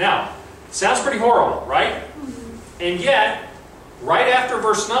symbol of that. Now, sounds pretty horrible, right? And yet, right after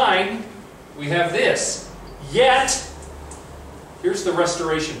verse 9, we have this. Yet, here's the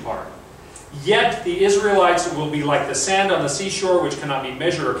restoration part. Yet the Israelites will be like the sand on the seashore, which cannot be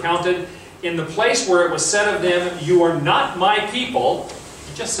measured or counted. In the place where it was said of them, you are not my people,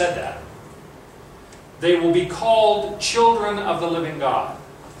 he just said that. They will be called children of the living God.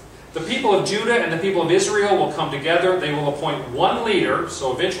 The people of Judah and the people of Israel will come together. They will appoint one leader,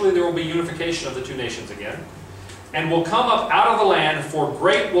 so eventually there will be unification of the two nations again, and will come up out of the land, for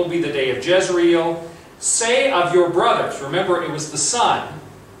great will be the day of Jezreel. Say of your brothers, remember it was the son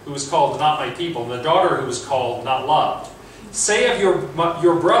who was called not my people, and the daughter who was called not loved. Say of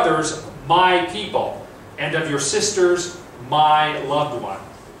your brothers, my people, and of your sisters, my loved one.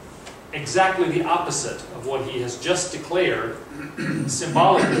 Exactly the opposite of what he has just declared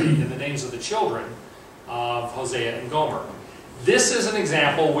symbolically in the names of the children of Hosea and Gomer. This is an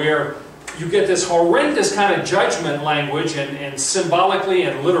example where you get this horrendous kind of judgment language and symbolically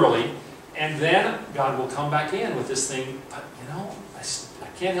and literally, and then God will come back in with this thing, but you know, I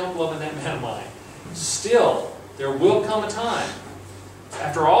can't help loving that man of mine. Still, there will come a time,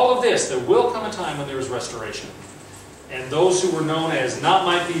 after all of this, there will come a time when there is restoration. And those who were known as not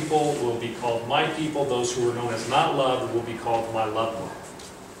my people will be called my people. Those who were known as not loved will be called my loved one.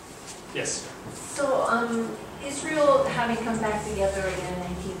 Yes? So, Israel having come back together again in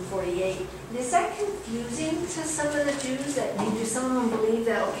 1948, is that confusing to some of the Jews? That maybe some of them believe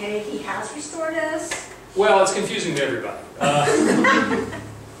that, okay, he has restored us? Well, it's confusing to everybody.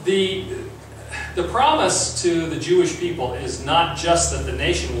 The promise to the Jewish people is not just that the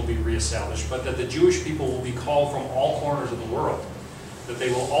nation will be reestablished, but that the Jewish people will be called from all corners of the world, that they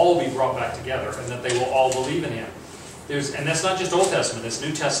will all be brought back together, and that they will all believe in him. And that's not just Old Testament, it's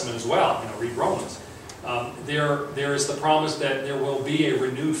New Testament as well. You know, read Romans. There is the promise that there will be a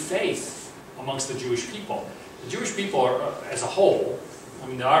renewed faith amongst the Jewish people. The Jewish people are, as a whole, I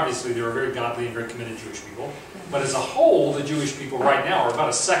mean, obviously there are very godly and very committed Jewish people, but as a whole, the Jewish people right now are about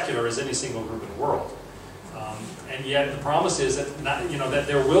as secular as any single group in the world. And yet the promise is that that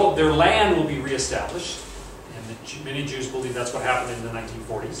their land will be reestablished, and many Jews believe that's what happened in the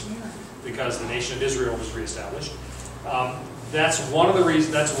 1940s, because the nation of Israel was reestablished. That's one of the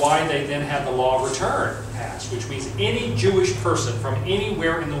reasons. That's why they then had the law of return passed, which means any Jewish person from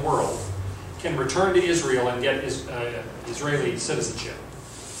anywhere in the world can return to Israel and get Israeli citizenship,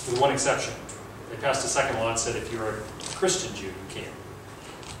 with one exception. They passed a second law and said if you're a Christian Jew, you can't.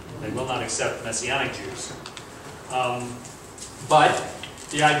 They will not accept Messianic Jews. But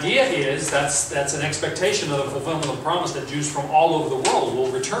the idea is that's an expectation of the fulfillment of the promise that Jews from all over the world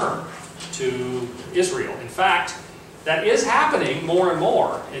will return to Israel. In fact, that is happening more and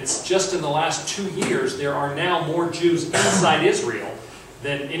more. It's just in the last 2 years there are now more Jews inside Israel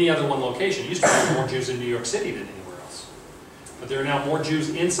than any other one location. It used to be more Jews in New York City than anywhere else. But there are now more Jews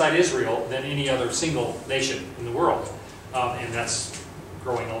inside Israel than any other single nation in the world. And that's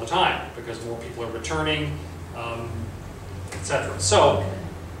growing all the time because more people are returning, etc. So,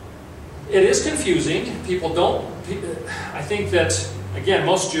 it is confusing. I think that, again,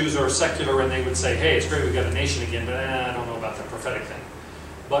 most Jews are secular and they would say, hey, it's great we've got a nation again, but I don't know about that prophetic thing.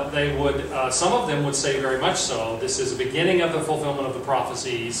 But they would, some of them would say very much so, this is the beginning of the fulfillment of the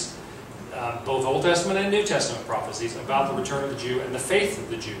prophecies, both Old Testament and New Testament prophecies, about the return of the Jew and the faith of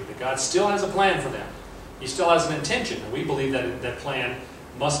the Jew, that God still has a plan for them. He still has an intention, and we believe that that plan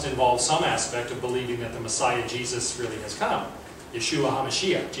must involve some aspect of believing that the Messiah, Jesus, really has come. Yeshua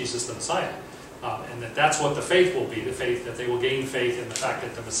HaMashiach, Jesus the Messiah. And that's what the faith will be, the faith that they will gain faith in the fact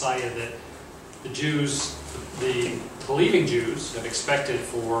that the Messiah that the Jews, the believing Jews, have expected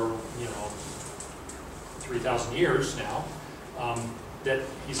for 3,000 years now, that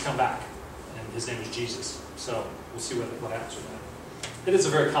he's come back, and his name is Jesus. So we'll see what happens with that. It is a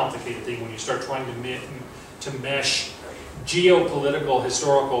very complicated thing when you start trying to mesh geopolitical,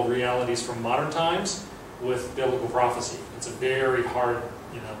 historical realities from modern times with biblical prophecy. It's a very hard,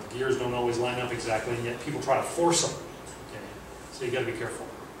 the gears don't always line up exactly, and yet people try to force them. Okay? So you got to be careful.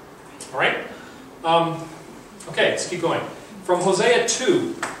 All right? Okay, let's keep going. From Hosea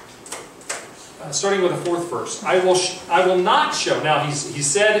 2, starting with the 4th verse. I will not show. Now, he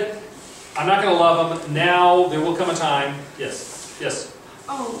said, I'm not going to love them. Now, there will come a time. Yes. Yes.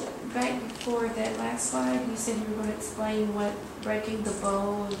 Oh, back before that last slide, you said you were going to explain what breaking the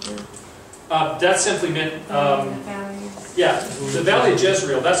bow of the... that simply meant, the Valley of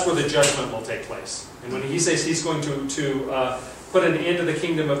Jezreel, that's where the judgment will take place. And when he says he's going to put an end to the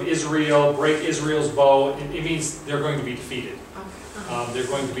kingdom of Israel, break Israel's bow. It means they're going to be defeated. They're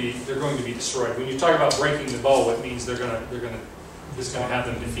going to be destroyed. When you talk about breaking the bow, it means he's going to have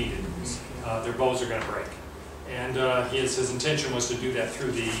them defeated. Their bows are going to break. And his intention was to do that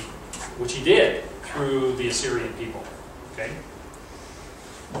which he did, through the Assyrian people. Okay?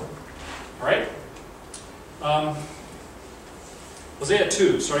 All right? Hosea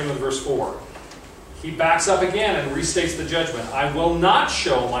 2, starting with verse 4. He backs up again and restates the judgment. I will not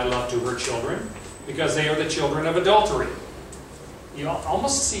show my love to her children, because they are the children of adultery. You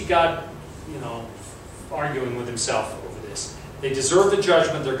almost see God, arguing with himself over this. They deserve the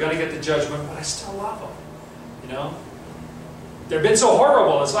judgment. They're going to get the judgment, but I still love them. They've been so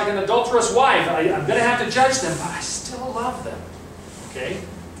horrible. It's like an adulterous wife. I'm going to have to judge them, but I still love them. Okay?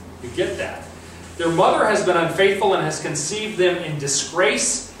 You get that. Their mother has been unfaithful and has conceived them in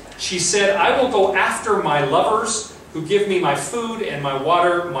disgrace. She said, I will go after my lovers who give me my food and my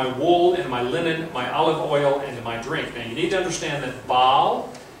water, my wool and my linen, my olive oil and my drink. Now you need to understand that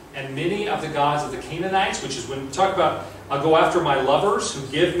Baal and many of the gods of the Canaanites, which is when we talk about I'll go after my lovers who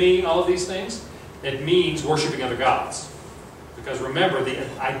give me all of these things, it means worshiping other gods. Because remember, the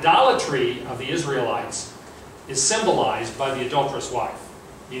idolatry of the Israelites is symbolized by the adulterous wife.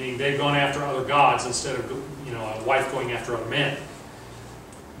 Meaning they've gone after other gods instead of a wife going after other men.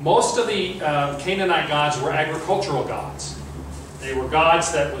 Most of the Canaanite gods were agricultural gods. They were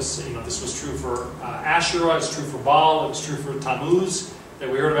gods that was, this was true for Asherah, it's true for Baal, it was true for Tammuz that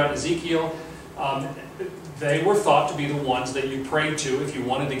we heard about in Ezekiel. They were thought to be the ones that you prayed to if you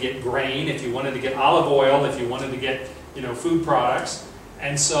wanted to get grain, if you wanted to get olive oil, if you wanted to get food products.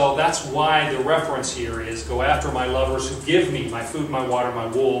 And so that's why the reference here is, go after my lovers who give me my food, my water, my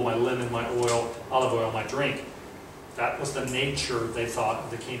wool, my linen, my oil, olive oil, my drink. That was the nature, they thought, of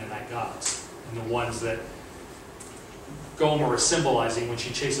the Canaanite gods. And the ones that Gomer is symbolizing when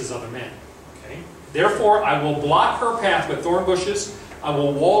she chases other men. Okay? Therefore, I will block her path with thorn bushes. I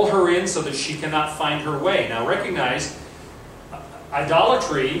will wall her in so that she cannot find her way. Now recognize,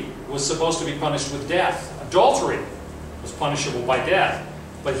 idolatry was supposed to be punished with death. Adultery was punishable by death.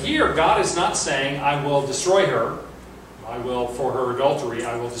 But here, God is not saying, I will destroy her. I will, for her adultery,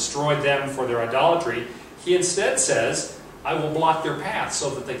 I will destroy them for their idolatry. He instead says, I will block their path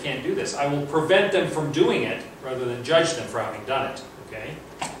so that they can't do this. I will prevent them from doing it rather than judge them for having done it. Okay?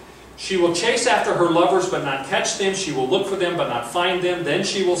 She will chase after her lovers but not catch them. She will look for them but not find them. Then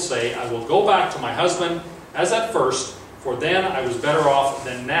she will say, I will go back to my husband as at first, for then I was better off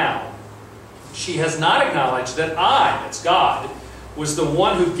than now. She has not acknowledged that I, that's God, was the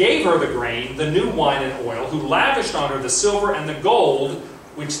one who gave her the grain, the new wine and oil, who lavished on her the silver and the gold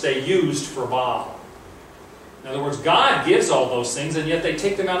which they used for Baal. In other words, God gives all those things, and yet they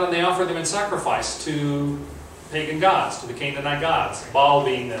take them out and they offer them in sacrifice to pagan gods, to the Canaanite gods. Baal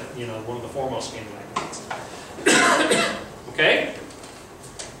being one of the foremost Canaanite gods. Okay?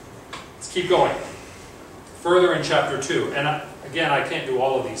 Let's keep going. Further in chapter 2. And again, I can't do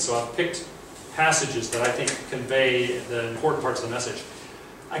all of these, so I've picked passages that I think convey the important parts of the message.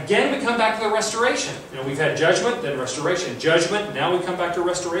 Again, we come back to the restoration. We've had judgment, then restoration. Judgment, now we come back to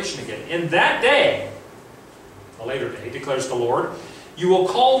restoration again. In that day, a later day, declares the Lord, you will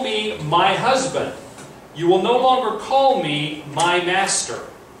call me my husband. You will no longer call me my master.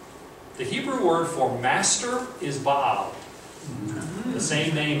 The Hebrew word for master is Baal. The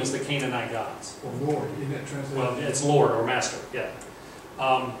same name as the Canaanite gods. Or Lord, isn't that translated? Well, it's Lord or master, yeah.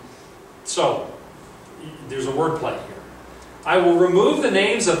 So, there's a wordplay here. I will remove the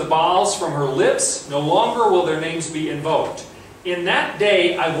names of the Baals from her lips. No longer will their names be invoked. In that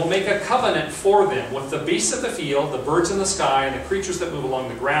day I will make a covenant for them with the beasts of the field, the birds in the sky, and the creatures that move along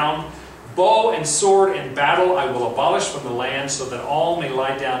the ground. Bow and sword and battle I will abolish from the land, so that all may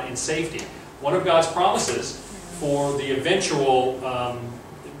lie down in safety. One of God's promises for the eventual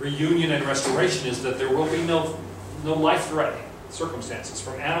reunion and restoration is that there will be no life-threatening circumstances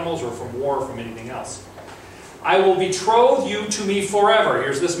from animals or from war or from anything else. I will betroth you to me forever.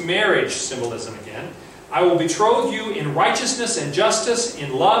 Here's this marriage symbolism again. I will betroth you in righteousness and justice,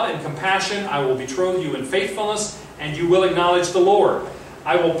 in love and compassion. I will betroth you in faithfulness, and you will acknowledge the Lord.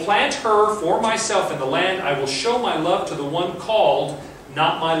 I will plant her for myself in the land. I will show my love to the one called,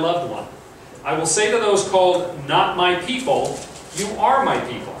 not my loved one. I will say to those called, not my people, you are my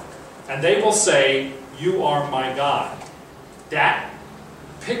people. And they will say, you are my God. That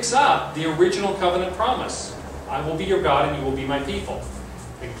picks up the original covenant promise. I will be your God and you will be my people.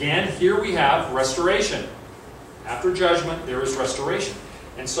 Again, here we have restoration. After judgment, there is restoration.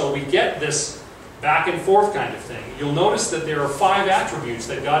 And so we get this back and forth kind of thing. You'll notice that there are 5 attributes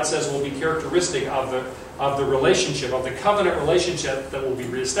that God says will be characteristic of of the relationship, of the covenant relationship that will be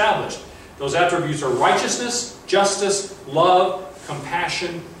reestablished. Those attributes are righteousness, justice, love,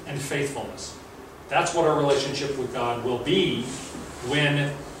 compassion, and faithfulness. That's what our relationship with God will be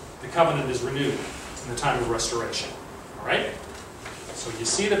when the covenant is renewed in the time of restoration. All right? So you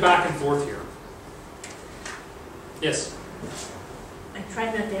see the back and forth here. Yes? I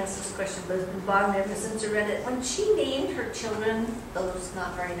tried not to ask this question, but it's been bothering me ever since I read it. When she named her children those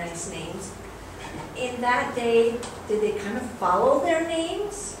not very nice names, in that day, did they kind of follow their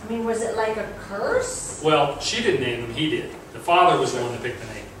names? I mean, was it like a curse? Well, she didn't name them, he did. The father was the one that picked the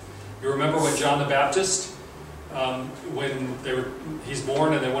name. You remember when John the Baptist, when he's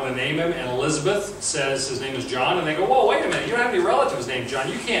born and they want to name him, and Elizabeth says his name is John, and they go, whoa, wait a minute, you don't have any relatives named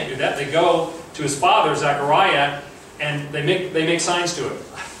John, you can't do that. They go to his father, Zechariah, and they make signs to him.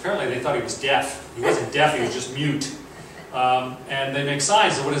 Apparently they thought he was deaf. He wasn't deaf, he was just mute. And they make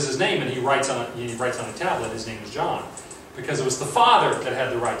signs of what is his name, and he writes on a tablet, his name is John. Because it was the father that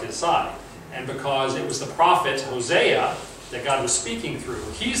had the right to decide. And because it was the prophet Hosea that God was speaking through,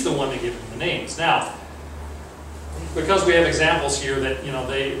 he's the one that gave him the names. Now, because we have examples here that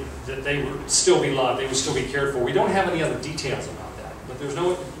they would still be loved, they would still be cared for, we don't have any other details about that. But there's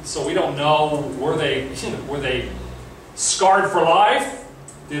no, so we don't know, were they scarred for life?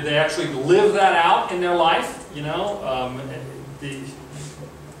 Did they actually live that out in their life?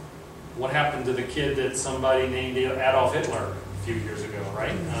 What happened to the kid that somebody named Adolf Hitler a few years ago,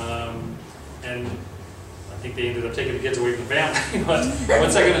 right? And I think they ended up taking the kids away from the family. But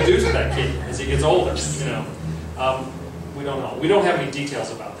what's that going to do to that kid as he gets older? We don't know. We don't have any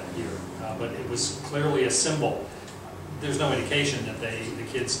details about that here. But it was clearly a symbol. There's no indication that the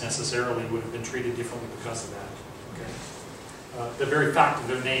kids necessarily would have been treated differently because of that. Okay. The very fact of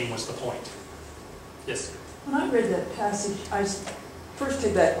their name was the point. Yes? When I read that passage, I first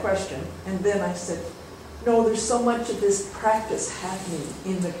had that question, and then I said, no, there's so much of this practice happening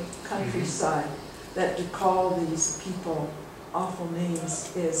in the countryside that to call these people awful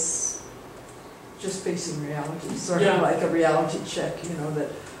names is just facing reality, sort of like a reality check, that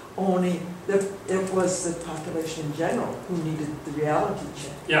it was the population in general who needed the reality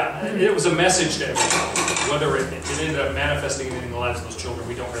check. Yeah, it was a message to everyone. Whether it ended up manifesting in the lives of those children,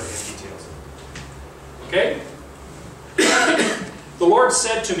 we don't really have details. Okay? The Lord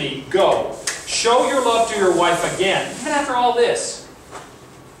said to me, go, show your love to your wife again. Even after all this.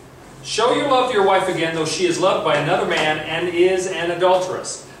 Show your love to your wife again, though she is loved by another man and is an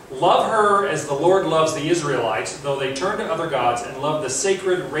adulteress. Love her as the Lord loves the Israelites, though they turn to other gods and love the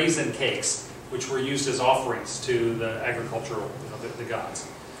sacred raisin cakes, which were used as offerings to the agricultural, the gods.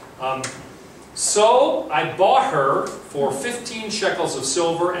 So I bought her for 15 shekels of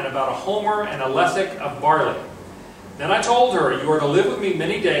silver and about a homer and a lethek of barley. Then I told her, you are to live with me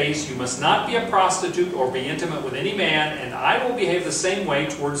many days, you must not be a prostitute or be intimate with any man, and I will behave the same way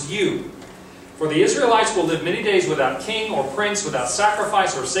towards you. For the Israelites will live many days without king or prince, without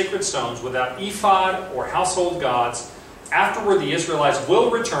sacrifice or sacred stones, without ephod or household gods. Afterward the Israelites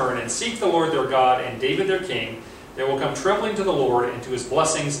will return and seek the Lord their God and David their king. They will come trembling to the Lord and to his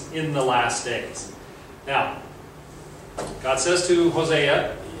blessings in the last days. Now, God says to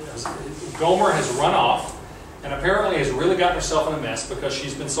Hosea, Gomer has run off and apparently has really gotten herself in a mess because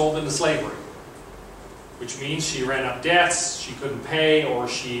she's been sold into slavery. Which means she ran up debts, she couldn't pay, or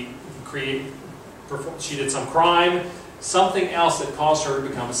she did some crime, something else that caused her to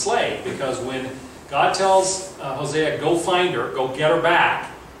become a slave. Because when God tells Hosea, go find her, go get her back,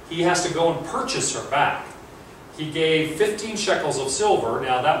 he has to go and purchase her back. He gave 15 shekels of silver.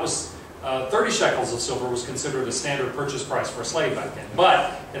 Now that was 30 shekels of silver was considered a standard purchase price for a slave back then.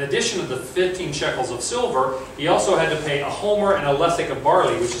 But in addition to the 15 shekels of silver, he also had to pay a homer and a lethek of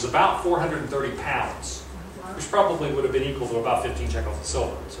barley, which is about 430 pounds, which probably would have been equal to about 15 shekels of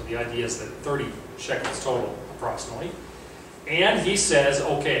silver. So the idea is that 30 shekels total, approximately. And he says,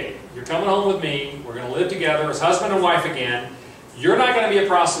 okay, you're coming home with me, we're going to live together as husband and wife again, you're not going to be a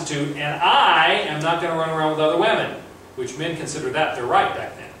prostitute, and I am not going to run around with other women, which men considered that their right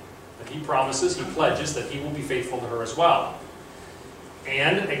back then. But he promises, he pledges that he will be faithful to her as well.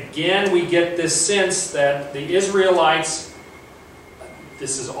 And again, we get this sense that the Israelites,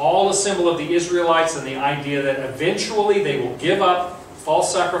 this is all a symbol of the Israelites and the idea that eventually they will give up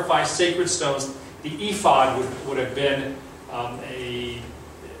false sacrifice, sacred stones. The ephod would have been a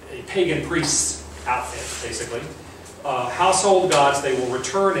pagan priest's outfit, basically. Household gods, they will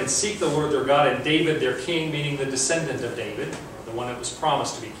return and seek the Lord their God and David their king, meaning the descendant of David, or the one that was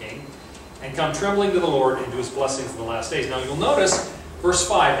promised to be king, and come trembling to the Lord and to his blessings in the last days. Now you'll notice, verse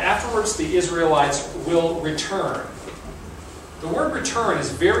 5, afterwards the Israelites will return. The word return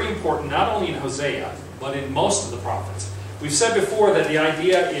is very important, not only in Hosea, but in most of the prophets. We've said before that the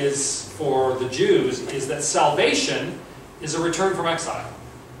idea is, for the Jews, is that salvation is a return from exile.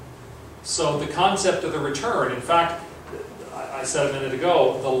 So the concept of the return, in fact, I said a minute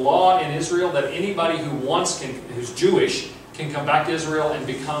ago, the law in Israel that anybody who's Jewish can come back to Israel and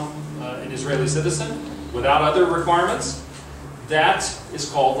become an Israeli citizen without other requirements, that is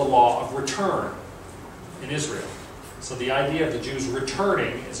called the law of return in Israel. So the idea of the Jews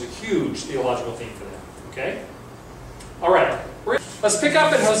returning is a huge theological theme for them. Okay? All right. Let's pick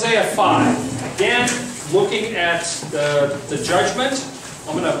up in Hosea 5. Again, looking at the judgment.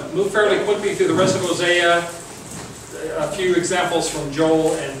 I'm going to move fairly quickly through the rest of Hosea. A few examples from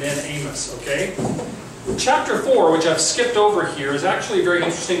Joel and then Amos. Okay? Chapter 4, which I've skipped over here, is actually very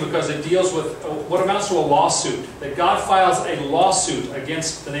interesting because it deals with what amounts to a lawsuit. That God files a lawsuit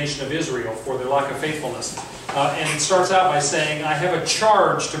against the nation of Israel for their lack of faithfulness. And it starts out by saying, I have a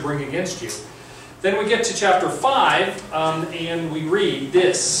charge to bring against you. Then we get to chapter 5, and we read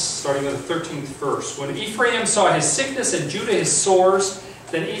this, starting with the 13th verse. When Ephraim saw his sickness and Judah his sores,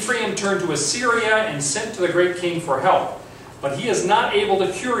 then Ephraim turned to Assyria and sent to the great king for help. But he is not able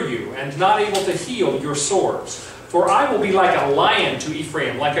to cure you, and not able to heal your sores. For I will be like a lion to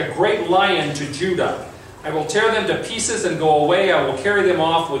Ephraim, like a great lion to Judah. I will tear them to pieces and go away. I will carry them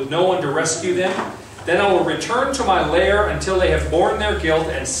off with no one to rescue them. Then I will return to my lair until they have borne their guilt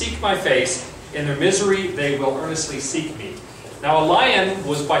and seek my face. In their misery they will earnestly seek me. Now a lion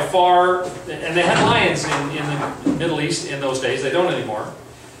was by far, and they had lions in the Middle East in those days, they don't anymore.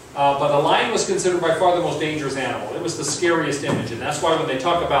 But a lion was considered by far the most dangerous animal. It was the scariest image, and that's why when they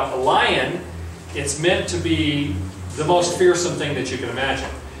talk about a lion, it's meant to be the most fearsome thing that you can imagine.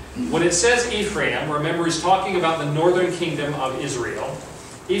 When it says Ephraim, remember he's talking about the northern kingdom of Israel.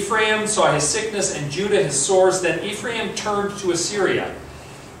 Ephraim saw his sickness and Judah his sores, then Ephraim turned to Assyria.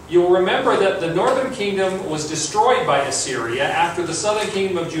 You'll remember that the northern kingdom was destroyed by Assyria after the southern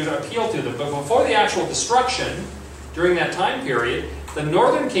kingdom of Judah appealed to them. But before the actual destruction, during that time period, the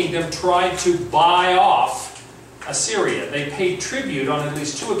northern kingdom tried to buy off Assyria. They paid tribute on at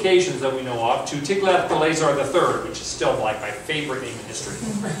least 2 occasions that we know of to Tiglath-Pileser III, which is still like my favorite name in history.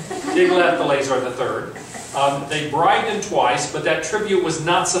 Tiglath-Pileser III. They bribed him twice, but that tribute was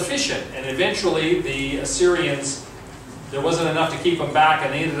not sufficient. And eventually the Assyrians, there wasn't enough to keep them back,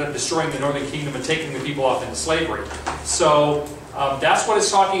 and they ended up destroying the northern kingdom and taking the people off into slavery. So that's what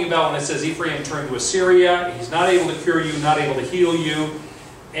it's talking about when it says Ephraim turned to Assyria. He's not able to cure you, not able to heal you.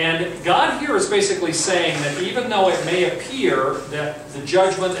 And God here is basically saying that even though it may appear that the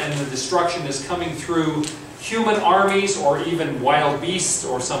judgment and the destruction is coming through human armies or even wild beasts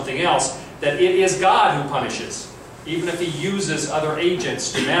or something else, that it is God who punishes, even if He uses other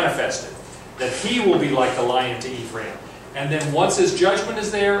agents to manifest it. That He will be like the lion to Ephraim. And then once His judgment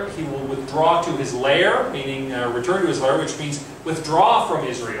is there, He will withdraw to His lair, meaning return to His lair, which means withdraw from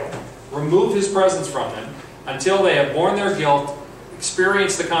Israel, remove His presence from them, until they have borne their guilt,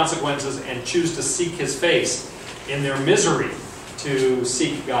 experience the consequences, and choose to seek His face in their misery to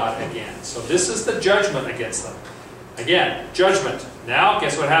seek God again. So this is the judgment against them. Again, judgment. Now,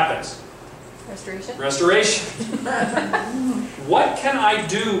 guess what happens? Restoration. Restoration. What can I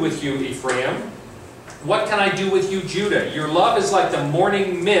do with you, Ephraim? What can I do with you, Judah? Your love is like the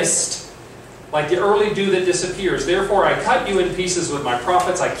morning mist, like the early dew that disappears. Therefore I cut you in pieces with my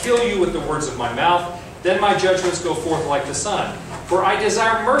prophets. I kill you with the words of my mouth. Then my judgments go forth like the sun. For I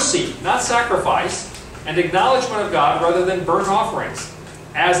desire mercy, not sacrifice, and acknowledgement of God rather than burnt offerings.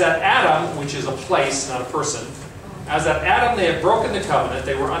 As at Adam, which is a place, not a person, as at Adam they have broken the covenant,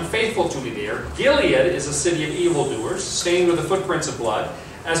 they were unfaithful to me there. Gilead is a city of evildoers, stained with the footprints of blood.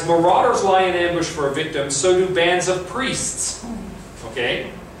 As marauders lie in ambush for a victim, so do bands of priests.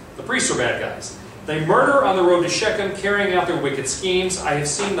 Okay? The priests are bad guys. They murder on the road to Shechem, carrying out their wicked schemes. I have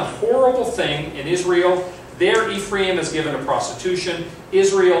seen the horrible thing in Israel. There Ephraim is given to prostitution.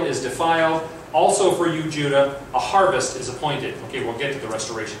 Israel is defiled. Also for you, Judah, a harvest is appointed. Okay, we'll get to the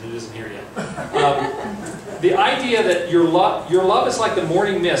restoration. It isn't here yet. The idea that your love is like the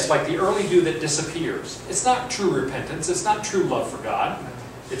morning mist, like the early dew that disappears. It's not true repentance. It's not true love for God.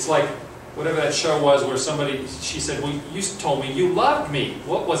 It's like whatever that show was where somebody, she said, well, you told me you loved me.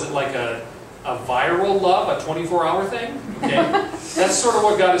 What was it, like a viral love, a 24-hour thing? Okay, that's sort of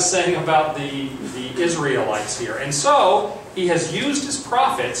what God is saying about the Israelites here. And so He has used His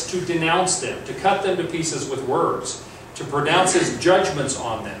prophets to denounce them, to cut them to pieces with words, to pronounce His judgments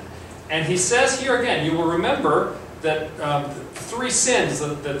on them. And He says here again, you will remember that 3 sins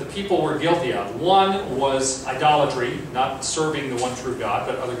that the people were guilty of. One was idolatry, not serving the one true God,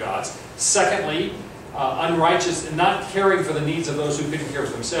 but other gods. Secondly, unrighteous and not caring for the needs of those who couldn't care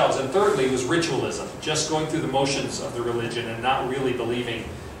for themselves. And thirdly was ritualism, just going through the motions of the religion and not really believing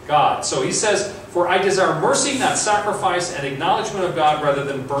God. So he says, "For I desire mercy, not sacrifice, and acknowledgement of God rather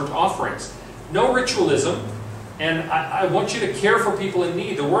than burnt offerings." No ritualism, and I want you to care for people in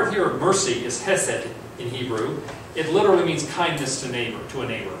need. The word here of mercy is hesed in Hebrew. It literally means kindness to a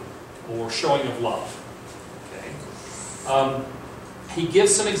neighbor, or showing of love. Okay. He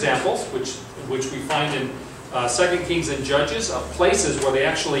gives some examples, which we find in 2 Kings and Judges, of places where they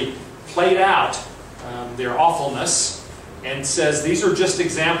actually played out their awfulness, and says these are just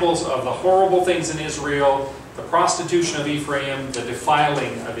examples of the horrible things in Israel, the prostitution of Ephraim, the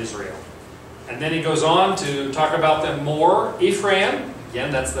defiling of Israel. And then he goes on to talk about them more. Ephraim,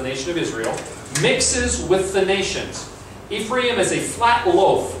 again that's the nation of Israel, mixes with the nations. Ephraim is a flat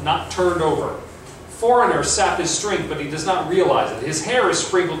loaf, not turned over. Foreigners sap his strength, but he does not realize it. His hair is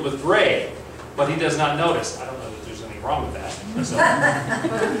sprinkled with gray, but he does not notice. I don't know that there's anything wrong with that.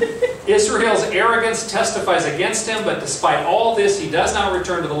 Israel's arrogance testifies against him, but despite all this, he does not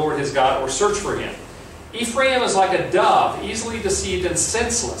return to the Lord his God or search for him. Ephraim is like a dove, easily deceived and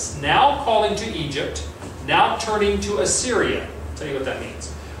senseless, now calling to Egypt, now turning to Assyria. I'll tell you what that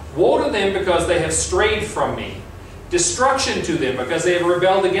means. Woe to them because they have strayed from me. Destruction to them because they have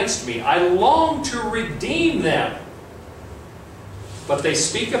rebelled against me. I long to redeem them, but they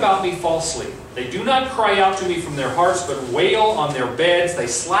speak about me falsely. They do not cry out to me from their hearts, but wail on their beds. They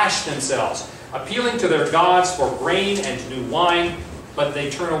slash themselves, appealing to their gods for grain and new wine, but they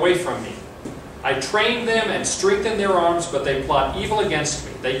turn away from me. I train them and strengthen their arms, but they plot evil against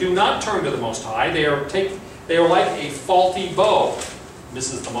me. They do not turn to the Most High. They are like a faulty bow.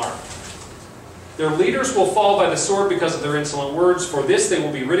 Misses the mark. Their leaders will fall by the sword because of their insolent words. For this they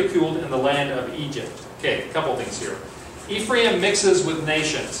will be ridiculed in the land of Egypt. Okay, a couple things here. Ephraim mixes with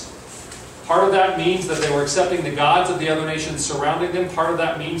nations. Part of that means that they were accepting the gods of the other nations surrounding them. Part of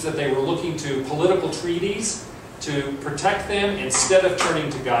that means that they were looking to political treaties to protect them instead of turning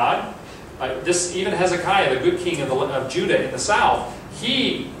to God. This even Hezekiah, the good king of Judah in the south,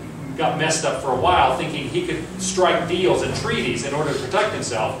 he got messed up for a while thinking he could strike deals and treaties in order to protect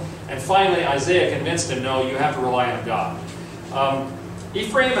himself. And finally Isaiah convinced him, no, you have to rely on God.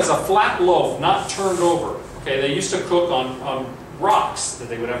 Ephraim is a flat loaf, not turned over. Okay, they used to cook on rocks that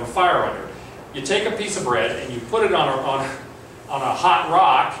they would have a fire under. You take a piece of bread and you put it on a hot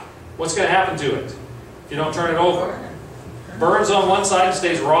rock, what's going to happen to it if you don't turn it over? Burns on one side and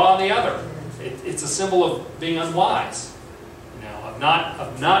stays raw on the other. It's a symbol of being unwise, you know,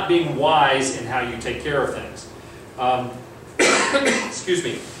 of not being wise in how you take care of things. Excuse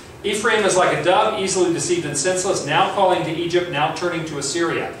me. Ephraim is like a dove, easily deceived and senseless, now calling to Egypt, now turning to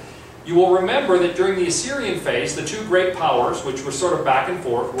Assyria. You will remember that during the Assyrian phase, the two great powers, which were sort of back and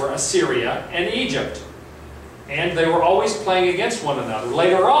forth, were Assyria and Egypt. And they were always playing against one another.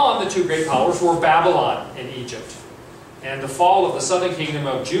 Later on, the two great powers were Babylon and Egypt. And the fall of the southern kingdom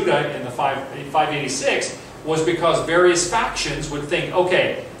of Judah in 586 was because various factions would think,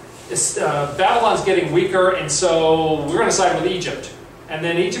 okay, Babylon's getting weaker, and so we're going to side with Egypt. And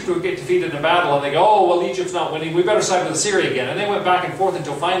then Egypt would get defeated in battle, and they go, oh, well, Egypt's not winning, we better side with Assyria again. And they went back and forth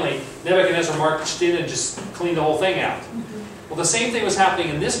until finally Nebuchadnezzar marched in and just cleaned the whole thing out. Well, the same thing was happening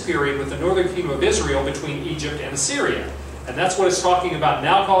in this period with the northern kingdom of Israel between Egypt and Assyria. And that's what it's talking about,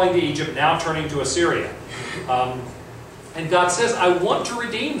 now calling to Egypt, now turning to Assyria. And God says, I want to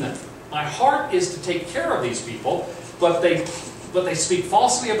redeem them. My heart is to take care of these people, but they speak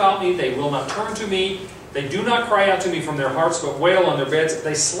falsely about me, they will not turn to me, they do not cry out to me from their hearts, but wail on their beds,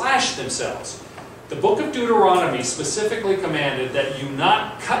 they slash themselves. The book of Deuteronomy specifically commanded that you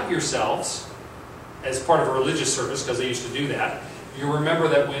not cut yourselves as part of a religious service, because they used to do that. You remember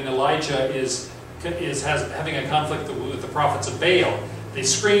that when Elijah is having a conflict with the prophets of Baal, they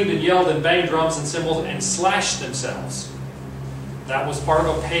screamed and yelled and banged drums and cymbals and slashed themselves. That was part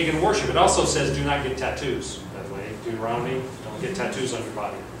of a pagan worship. It also says do not get tattoos, by the way. Deuteronomy, don't get tattoos on your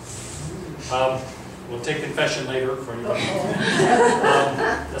body. We'll take confession later for anybody.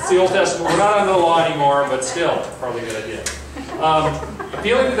 That's the Old Testament. We're not under the law anymore, but still, probably a good idea.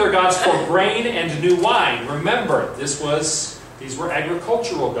 Appealing to their gods for grain and new wine. Remember, these were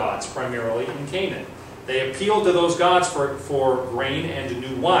agricultural gods primarily in Canaan. They appealed to those gods for grain and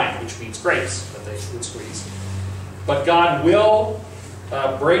new wine, which means grapes that they would squeeze. But God will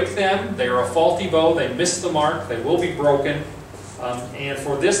break them. They are a faulty bow. They miss the mark. They will be broken. And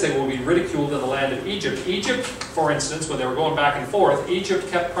for this they will be ridiculed in the land of Egypt. Egypt, for instance, when they were going back and forth, Egypt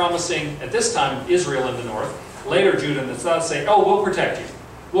kept promising, at this time, Israel in the north, later Judah in the south, saying, oh, we'll protect you.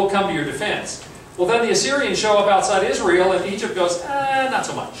 We'll come to your defense. Well, then the Assyrians show up outside Israel, and Egypt goes, not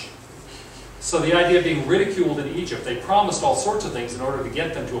so much. So the idea of being ridiculed in Egypt, they promised all sorts of things in order to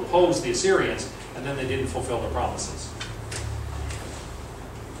get them to oppose the Assyrians, and then they didn't fulfill their promises.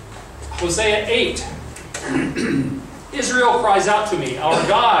 Hosea 8. Israel cries out to me, our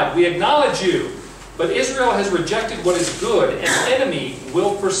God, we acknowledge you. But Israel has rejected what is good, and an enemy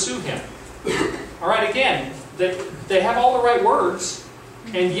will pursue him. All right, again, they have all the right words,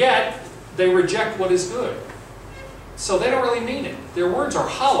 and yet they reject what is good. So they don't really mean it. Their words are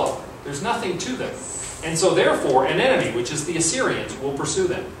hollow. There's nothing to them. And so therefore, an enemy, which is the Assyrians, will pursue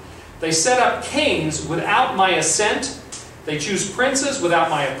them. They set up kings without my assent. They choose princes without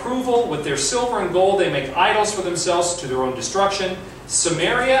my approval. With their silver and gold they make idols for themselves to their own destruction.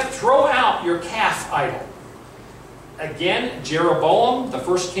 Samaria, throw out your calf idol. Again, Jeroboam, the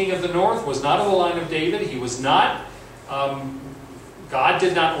first king of the north, was not of the line of David. He was not, God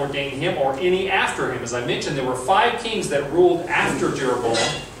did not ordain him or any after him. As I mentioned, there were 5 kings that ruled after Jeroboam,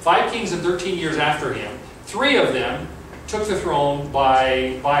 5 kings in 13 years after him. 3 of them took the throne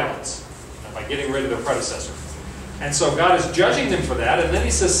by violence, by getting rid of their predecessor. And so God is judging them for that. And then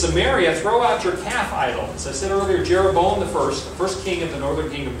he says, Samaria, throw out your calf idol. As I said earlier, Jeroboam the first king of the northern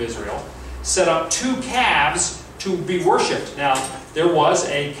kingdom of Israel, set up 2 calves to be worshipped. Now, there was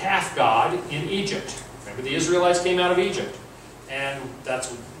a calf god in Egypt. Remember, the Israelites came out of Egypt. And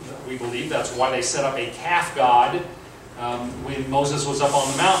we believe that's why they set up a calf god when Moses was up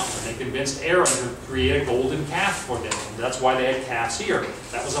on the mountain. And they convinced Aaron to create a golden calf for them. And that's why they had calves here.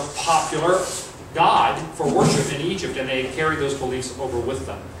 That was a popular god for worship in Egypt, and they carried those beliefs over with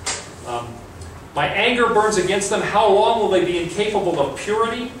them. My anger burns against them. How long will they be incapable of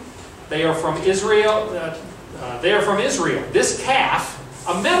purity? They are from Israel. This calf,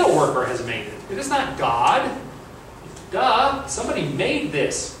 a metal worker has made it. It is not God. Duh, somebody made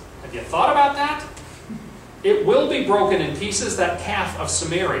this. Have you thought about that? It will be broken in pieces, that calf of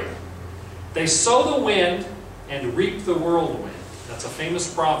Samaria. They sow the wind and reap the whirlwind. That's a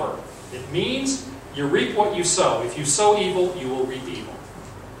famous proverb. It means you reap what you sow. If you sow evil, you will reap evil.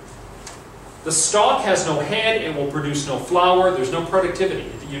 The stalk has no head. It will produce no flour. There's no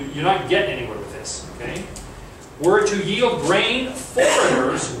productivity. You're not getting anywhere with this. Okay? Were it to yield grain,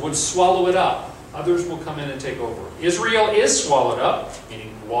 foreigners would swallow it up. Others will come in and take over. Israel is swallowed up,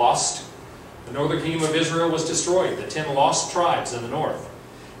 meaning lost. The northern kingdom of Israel was destroyed. The 10 lost tribes in the north.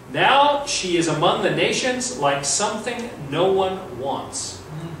 Now she is among the nations like something no one wants.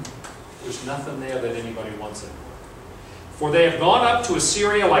 There's nothing there that anybody wants anymore. For they have gone up to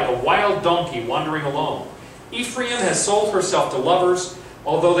Assyria like a wild donkey wandering alone. Ephraim has sold herself to lovers.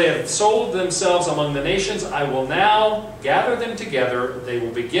 Although they have sold themselves among the nations, I will now gather them together. They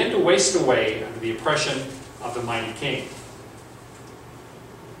will begin to waste away under the oppression of the mighty king.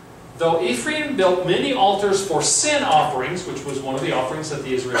 Though Ephraim built many altars for sin offerings, which was one of the offerings that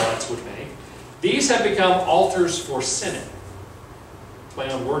the Israelites would make, these have become altars for sinning.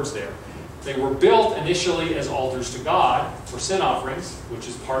 Play on words there. They were built initially as altars to God for sin offerings, which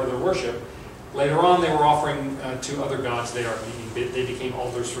is part of their worship. Later on, they were offering to other gods there, meaning they became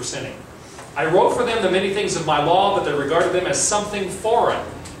altars for sinning. I wrote for them the many things of my law, but they regarded them as something foreign.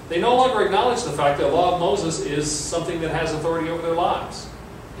 They no longer acknowledge the fact that the law of Moses is something that has authority over their lives.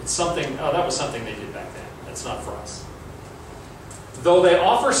 It's something, oh, that was something they did back then. That's not for us. Though they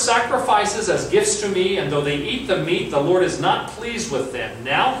offer sacrifices as gifts to me, and though they eat the meat, the Lord is not pleased with them.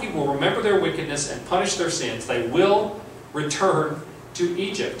 Now he will remember their wickedness and punish their sins. They will return to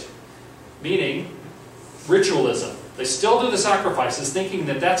Egypt. Meaning, ritualism. They still do the sacrifices thinking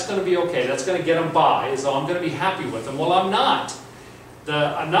that that's going to be okay, that's going to get them by, so I'm going to be happy with them. Well, I'm not.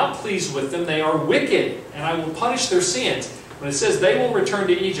 I'm not pleased with them. They are wicked, and I will punish their sins. When it says they will return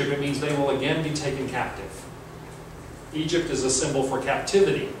to Egypt, it means they will again be taken captive. Egypt is a symbol for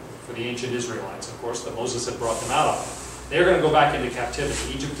captivity for the ancient Israelites, of course, that Moses had brought them out of. They're going to go back into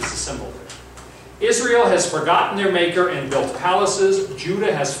captivity. Egypt is a symbol there. Israel has forgotten their Maker and built palaces.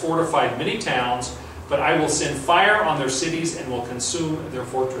 Judah has fortified many towns, but I will send fire on their cities and will consume their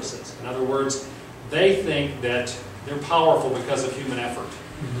fortresses. In other words, they think that they're powerful because of human effort.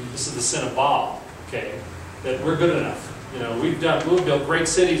 This is the sin of Baal, okay? That we're good enough. You know, we've built great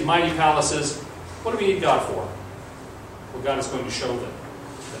cities, mighty palaces. What do we need God for? Well, God is going to show them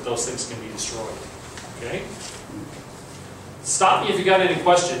that those things can be destroyed. Okay? Stop me if you got any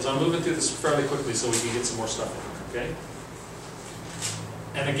questions. I'm moving through this fairly quickly so we can get some more stuff in. Okay?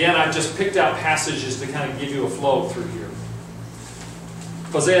 And again, I've just picked out passages to kind of give you a flow through here.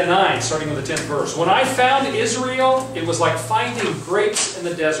 Hosea 9, starting with the 10th verse. When I found Israel, it was like finding grapes in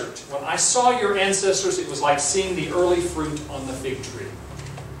the desert. When I saw your ancestors, it was like seeing the early fruit on the fig tree.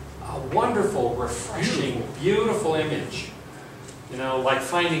 A wonderful, refreshing, beautiful image. You know, like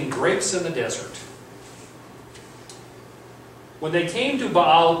finding grapes in the desert. When they came to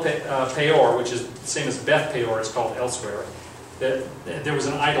Baal Peor, which is the same as Beth Peor, it's called elsewhere, there was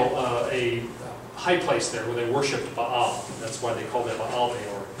an idol, a high place there where they worshipped Baal. That's why they called it Baal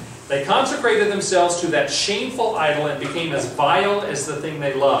Peor. They consecrated themselves to that shameful idol and became as vile as the thing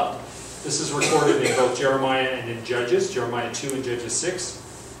they loved. This is recorded in both Jeremiah and in Judges, Jeremiah 2 and Judges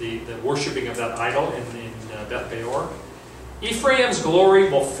 6, the worshipping of that idol in Beth Peor. Ephraim's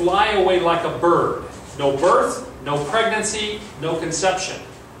glory will fly away like a bird. No birth, no pregnancy, no conception.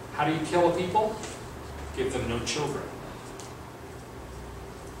 How do you kill a people? Give them no children.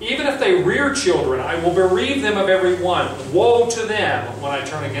 Even if they rear children, I will bereave them of every one. Woe to them when I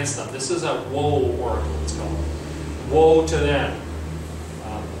turn against them. This is a woe oracle, it's called. Woe to them.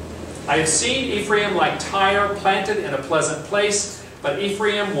 I have seen Ephraim like Tyre, planted in a pleasant place, but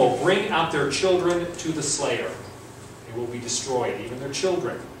Ephraim will bring out their children to the slayer. They will be destroyed. Even their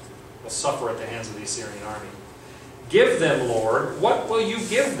children will suffer at the hands of the Assyrian army. Give them, Lord, what will you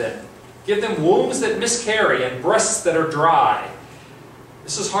give them? Give them wombs that miscarry and breasts that are dry.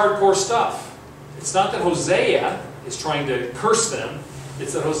 This is hardcore stuff. It's not that Hosea is trying to curse them.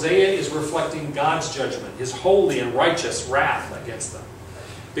 It's that Hosea is reflecting God's judgment, His holy and righteous wrath against them.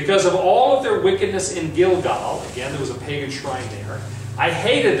 Because of all of their wickedness in Gilgal, again, there was a pagan shrine there, I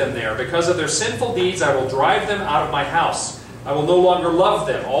hated them there. Because of their sinful deeds, I will drive them out of my house. I will no longer love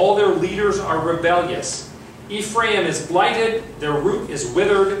them. All their leaders are rebellious. Ephraim is blighted, their root is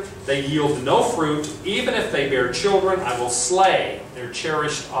withered, they yield no fruit. Even if they bear children, I will slay their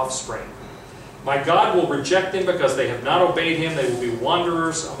cherished offspring. My God will reject them because they have not obeyed Him. They will be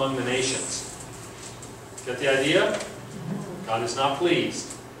wanderers among the nations. Get the idea? God is not pleased.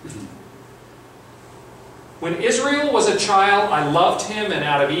 When Israel was a child, I loved him, and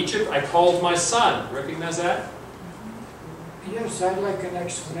out of Egypt I called my son. Recognize that? Yes, I'd like an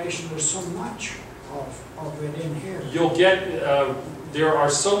explanation. There's so much of it in here. You'll get, there are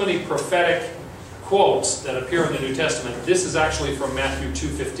so many prophetic quotes that appear in the New Testament. This is actually from Matthew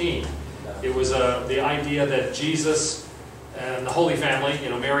 2:15. It was the idea that Jesus and the Holy Family,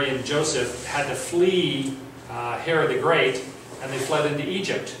 Mary and Joseph, had to flee Herod the Great, and they fled into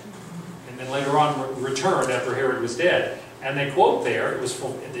Egypt. And then later on returned after Herod was dead. And they quote there,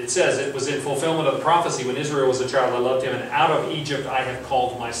 it says, it was in fulfillment of the prophecy, when Israel was a child, I loved him, and out of Egypt I have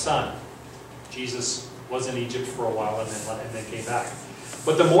called my son. Jesus was in Egypt for a while and then came back.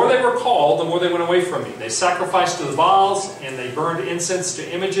 But the more they were called, the more they went away from me. They sacrificed to the Baals, and they burned incense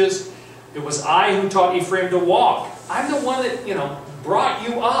to images. It was I who taught Ephraim to walk. I'm the one that, brought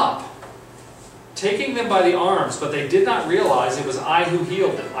you up, taking them by the arms, but they did not realize it was I who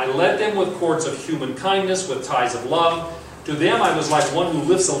healed them. I led them with cords of human kindness, with ties of love. To them I was like one who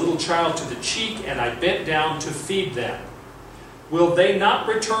lifts a little child to the cheek, and I bent down to feed them. Will they not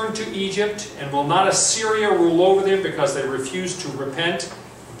return to Egypt, and will not Assyria rule over them because they refuse to repent?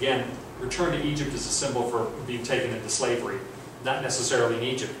 Again, return to Egypt is a symbol for being taken into slavery. Not necessarily in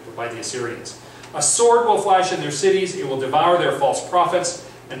Egypt, but by the Assyrians. A sword will flash in their cities, it will devour their false prophets,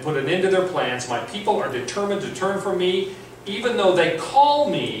 and put an end to their plans. My people are determined to turn from me. Even though they call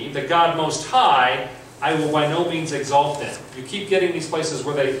me the God Most High, I will by no means exalt them. You keep getting these places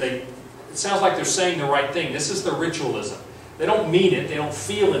where it sounds like they're saying the right thing. This is the ritualism. They don't mean it. They don't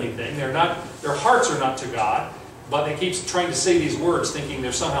feel anything. Their hearts are not to God, but they keep trying to say these words thinking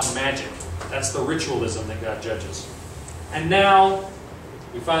they're somehow magic. That's the ritualism that God judges. And now,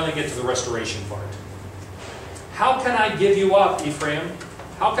 we finally get to the restoration part. How can I give you up, Ephraim?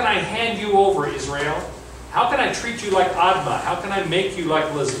 How can I hand you over, Israel? How can I treat you like Admah? How can I make you like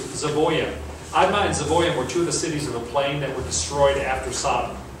Zeboim? Admah and Zeboim were two of the cities of the plain that were destroyed after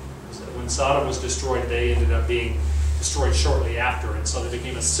Sodom. When Sodom was destroyed, they ended up being destroyed shortly after, and so they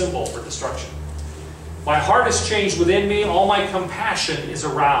became a symbol for destruction. My heart is changed within me, all my compassion is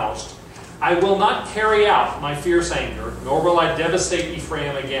aroused. I will not carry out my fierce anger, nor will I devastate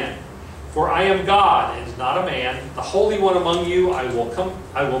Ephraim again. For I am God, and not a man, the Holy One among you. I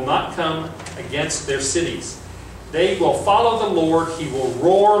will not come against their cities. They will follow the Lord. He will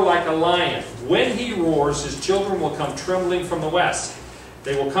roar like a lion. When he roars, his children will come trembling from the west.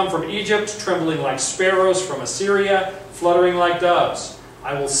 They will come from Egypt, trembling like sparrows, from Assyria, fluttering like doves.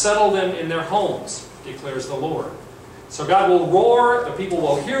 I will settle them in their homes, declares the Lord. So God will roar, the people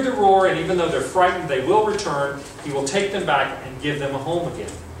will hear the roar, and even though they're frightened, they will return. He will take them back and give them a home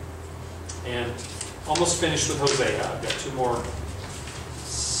again. And almost finished with Hosea. I've got two more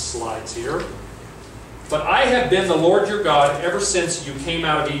slides here. But I have been the Lord your God ever since you came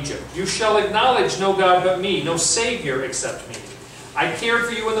out of Egypt. You shall acknowledge no God but me, no Savior except me. I cared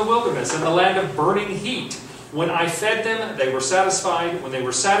for you in the wilderness, in the land of burning heat. When I fed them, they were satisfied. When they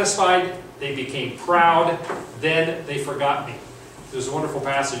were satisfied, they became proud. Then they forgot me. There's a wonderful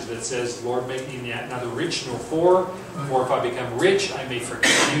passage that says, Lord, make me neither rich nor poor, for if I become rich, I may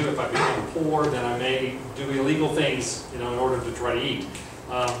forget you. If I become poor, then I may do illegal things, in order to try to eat.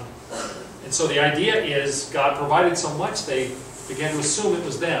 And so the idea is God provided so much, they began to assume it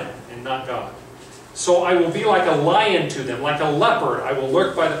was them and not God. So I will be like a lion to them, like a leopard. I will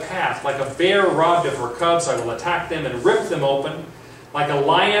lurk by the path. Like a bear robbed of her cubs, I will attack them and rip them open. Like a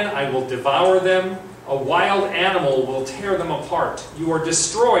lion, I will devour them. A wild animal will tear them apart. You are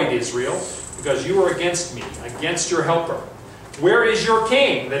destroyed, Israel, because you are against me, against your helper. Where is your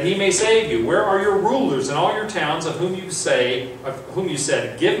king, that he may save you? Where are your rulers in all your towns, of whom you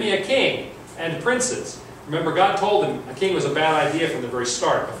said, give me a king and princes? Remember, God told them a king was a bad idea from the very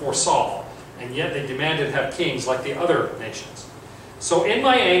start, before Saul. And yet they demanded to have kings like the other nations. So in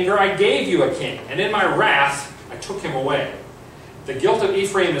my anger I gave you a king, and in my wrath I took him away. The guilt of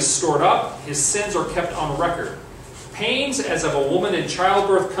Ephraim is stored up, his sins are kept on record. Pains as of a woman in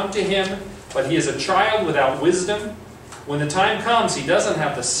childbirth come to him, but he is a child without wisdom. When the time comes, he doesn't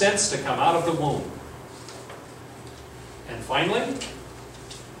have the sense to come out of the womb. And finally,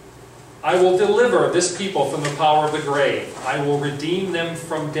 I will deliver this people from the power of the grave. I will redeem them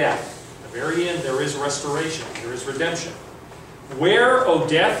from death. At the very end, there is restoration. There is redemption. Where, O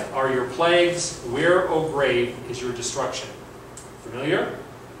death, are your plagues? Where, O grave, is your destruction? Familiar?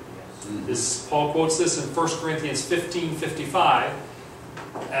 Paul quotes this in 1 Corinthians 15:55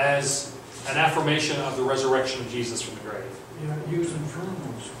 as an affirmation of the resurrection of Jesus from the grave. Yeah, used in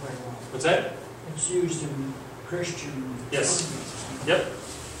funerals quite a lot. What's that? It's used in Christian. Yes. Yep.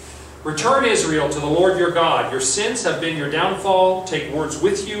 Return, Israel, to the Lord your God. Your sins have been your downfall. Take words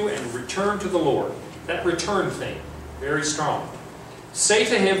with you and return to the Lord. That return thing, very strong. Say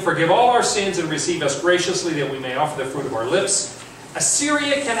to him, forgive all our sins and receive us graciously, that we may offer the fruit of our lips.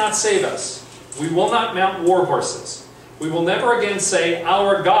 Assyria cannot save us. We will not mount war horses. We will never again say,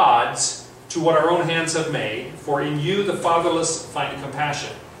 our gods, to what our own hands have made, for in you the fatherless find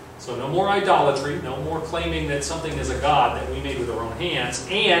compassion. So no more idolatry, no more claiming that something is a god that we made with our own hands,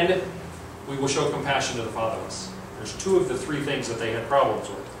 and we will show compassion to the fatherless. There's two of the three things that they had problems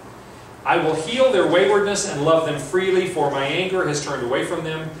with. I will heal their waywardness and love them freely, for my anger has turned away from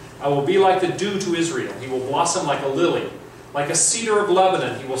them. I will be like the dew to Israel. He will blossom like a lily. Like a cedar of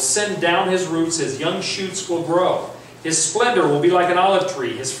Lebanon, he will send down his roots, his young shoots will grow. His splendor will be like an olive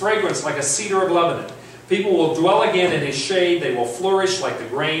tree, his fragrance like a cedar of Lebanon. People will dwell again in his shade, they will flourish like the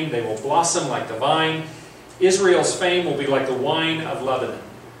grain, they will blossom like the vine. Israel's fame will be like the wine of Lebanon.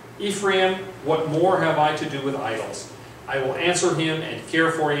 Ephraim, what more have I to do with idols? I will answer him and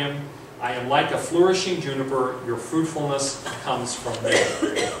care for him. I am like a flourishing juniper, your fruitfulness comes from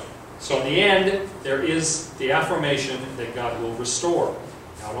me. So in the end, there is the affirmation that God will restore.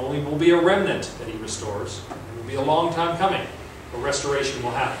 Not only will be a remnant that he restores, it will be a long time coming, but restoration will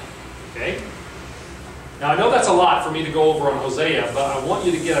happen. Okay? Now I know that's a lot for me to go over on Hosea, but I want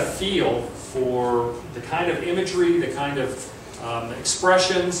you to get a feel for the kind of imagery, the kind of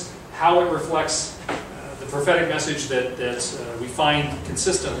expressions, how it reflects the prophetic message that we find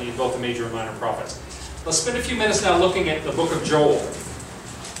consistently in both the major and minor prophets. Let's spend a few minutes now looking at the book of Joel.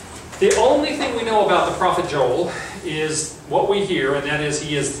 The only thing we know about the prophet Joel is what we hear, and that is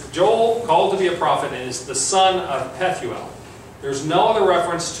he is Joel, called to be a prophet, and is the son of Pethuel. There's no other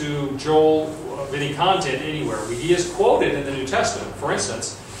reference to Joel of any content anywhere. He is quoted in the New Testament. For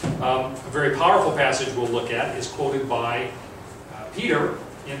instance, a very powerful passage we'll look at is quoted by Peter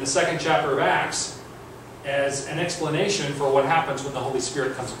in the 2nd chapter of Acts as an explanation for what happens when the Holy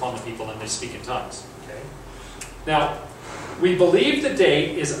Spirit comes upon the people and they speak in tongues. Okay? Now, we believe the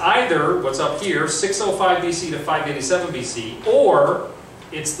date is either, what's up here, 605 BC to 587 BC, or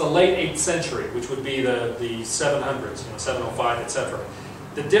it's the late 8th century, which would be the 700s, 705, etc.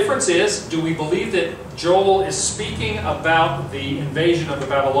 The difference is, do we believe that Joel is speaking about the invasion of the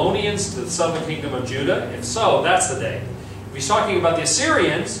Babylonians to the southern kingdom of Judah? If so, that's the date. If he's talking about the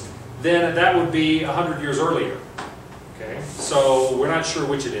Assyrians, then that would be 100 years earlier. Okay? So we're not sure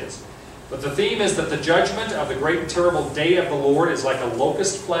which it is. But the theme is that the judgment of the great and terrible day of the Lord is like a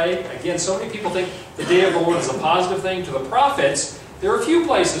locust plague. Again, so many people think the day of the Lord is a positive thing. To the prophets, there are a few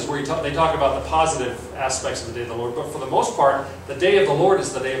places where they talk about the positive aspects of the day of the Lord, but for the most part, the day of the Lord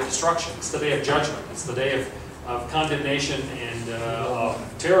is the day of destruction. It's the day of judgment. It's the day of condemnation and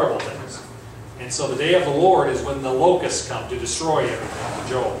terrible things. And so the day of the Lord is when the locusts come to destroy everything,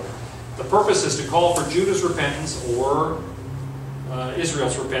 Joel. The purpose is to call for Judah's repentance or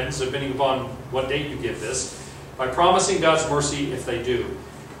Israel's repentance, depending upon what date you give this, by promising God's mercy if they do.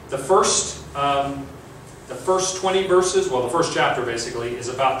 The first The first 20 verses, well, the first chapter basically, is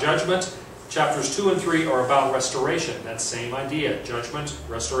about judgment. Chapters 2 and 3 are about restoration. That same idea, judgment,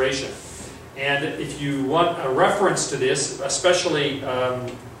 restoration. And if you want a reference to this, especially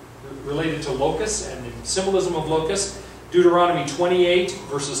related to locusts and the symbolism of locusts, Deuteronomy 28,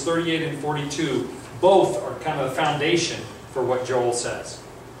 verses 38 and 42, both are kind of the foundation for what Joel says.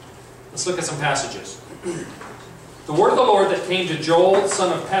 Let's look at some passages. The word of the Lord that came to Joel,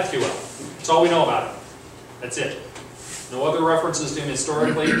 son of Pethuel. That's all we know about him. That's it. No other references to him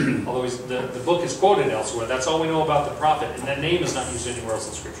historically, although the book is quoted elsewhere. That's all we know about the prophet, and that name is not used anywhere else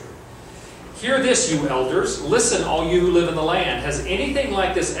in Scripture. Hear this, you elders. Listen, all you who live in the land. Has anything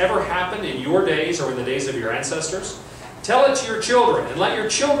like this ever happened in your days or in the days of your ancestors? Tell it to your children, and let your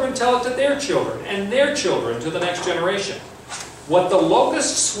children tell it to their children, and their children to the next generation. What the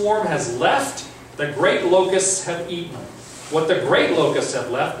locust swarm has left, the great locusts have eaten. What the great locusts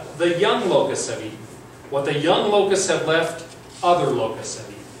have left, the young locusts have eaten. What the young locusts have left, other locusts have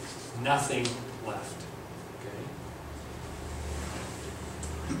eaten. Nothing left.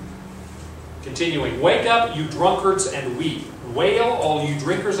 Okay. Continuing. Wake up, you drunkards, and weep. Wail, all you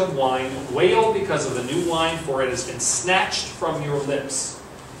drinkers of wine. Wail because of the new wine, for it has been snatched from your lips.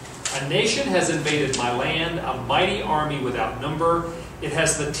 A nation has invaded my land, a mighty army without number. It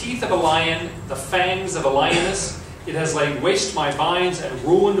has the teeth of a lion, the fangs of a lioness. It has laid waste my vines and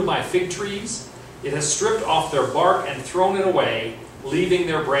ruined my fig trees. It has stripped off their bark and thrown it away, leaving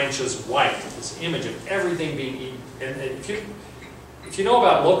their branches white. This image of everything being eaten. And if you know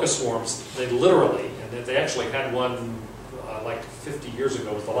about locust swarms, they literally, and they actually had one like 50 years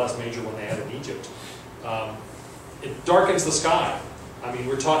ago, was the last major one they had in Egypt. It darkens the sky. I mean,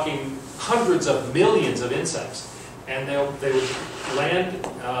 we're talking hundreds of millions of insects. And they would land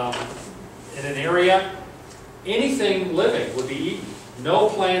in an area, anything living would be eaten. No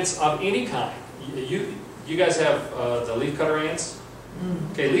plants of any kind. You guys have the leafcutter ants?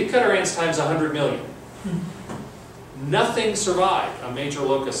 Okay, leafcutter ants times 100 million. Nothing survived a major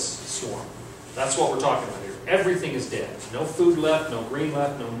locust swarm. That's what we're talking about here. Everything is dead. No food left, no green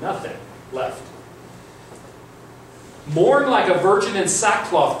left, no nothing left. Mourn like a virgin in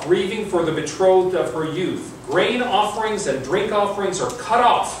sackcloth, grieving for the betrothed of her youth. Grain offerings and drink offerings are cut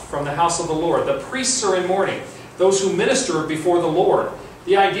off from the house of the Lord. The priests are in mourning, those who minister before the Lord.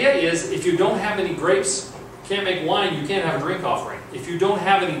 The idea is, if you don't have any grapes, can't make wine, you can't have a drink offering. If you don't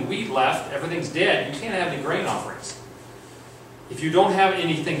have any wheat left, everything's dead, you can't have any grain offerings. If you don't have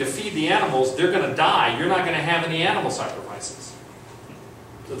anything to feed the animals, they're going to die. You're not going to have any animal sacrifices.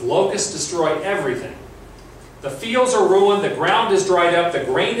 The locusts destroy everything. The fields are ruined, the ground is dried up, the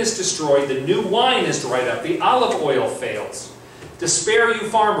grain is destroyed, the new wine is dried up, the olive oil fails. Despair, you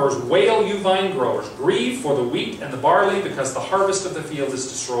farmers, wail, you vine growers, grieve for the wheat and the barley, because the harvest of the field is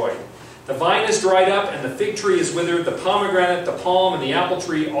destroyed. The vine is dried up, and the fig tree is withered, the pomegranate, the palm, and the apple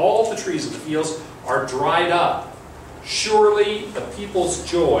tree, all the trees of the fields are dried up. Surely the people's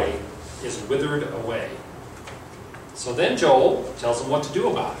joy is withered away. So then Joel tells them what to do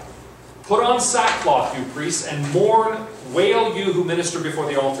about it. Put on sackcloth, you priests, and mourn, wail, you who minister before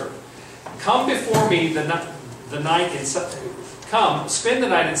the altar. Come before me come, spend the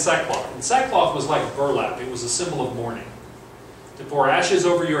night in sackcloth. And sackcloth was like burlap. It was a symbol of mourning. To pour ashes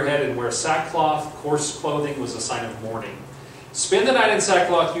over your head and wear sackcloth, coarse clothing, was a sign of mourning. Spend the night in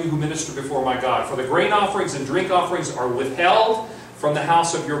sackcloth, you who minister before my God. For the grain offerings and drink offerings are withheld from the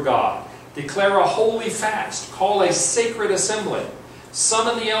house of your God. Declare a holy fast. Call a sacred assembly.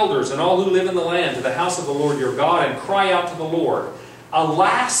 Summon the elders and all who live in the land to the house of the Lord your God, and cry out to the Lord.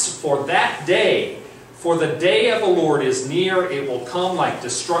 Alas for that day, for the day of the Lord is near. It will come like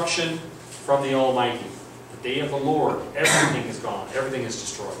destruction from the Almighty. The day of the Lord, everything is gone. Everything is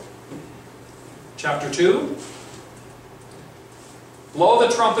destroyed. Chapter 2. Blow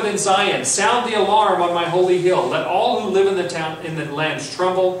the trumpet in Zion. Sound the alarm on my holy hill. Let all who live in the lands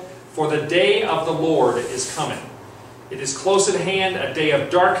tremble, for the day of the Lord is coming. It is close at hand, a day of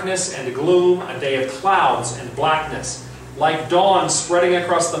darkness and gloom, a day of clouds and blackness. Like dawn spreading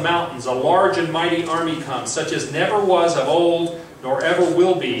across the mountains, a large and mighty army comes, such as never was of old, nor ever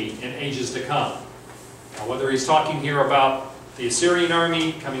will be in ages to come. Now, whether he's talking here about the Assyrian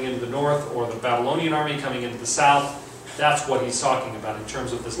army coming into the north or the Babylonian army coming into the south, that's what he's talking about in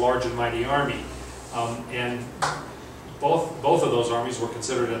terms of this large and mighty army. And both of those armies were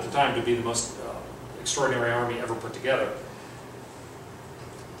considered at the time to be the most extraordinary army ever put together,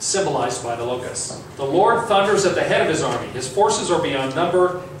 symbolized by the locusts. The Lord thunders at the head of his army. His forces are beyond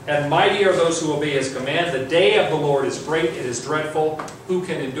number, and mighty are those who obey his command. The day of the Lord is great, it is dreadful. Who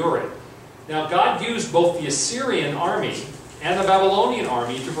can endure it? Now, God used both the Assyrian army and the Babylonian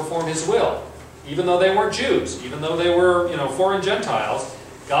army to perform his will. even though they weren't Jews, even though they were, foreign Gentiles,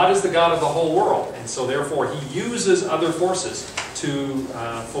 God is the God of the whole world. And so therefore he uses other forces to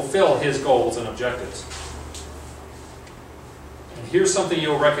fulfill his goals and objectives. And here's something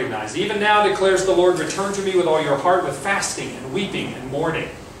you'll recognize. Even now declares the Lord, return to me with all your heart, with fasting and weeping and mourning.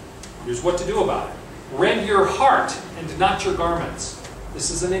 Here's what to do about it. Rend your heart and not your garments.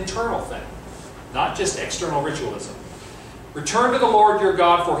 This is an internal thing, not just external ritualism. Return to the Lord your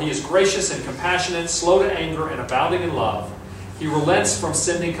God, for he is gracious and compassionate, slow to anger and abounding in love. He relents from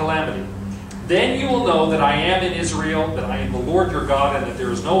sending calamity. Then you will know that I am in Israel, that I am the Lord your God, and that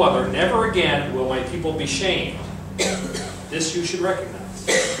there is no other. Never again will my people be shamed. This you should recognize.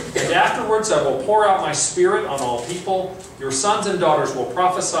 And afterwards I will pour out my spirit on all people. Your sons and daughters will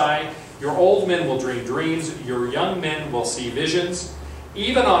prophesy. Your old men will dream dreams. Your young men will see visions.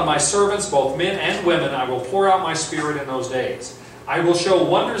 Even on my servants, both men and women, I will pour out my spirit in those days. I will show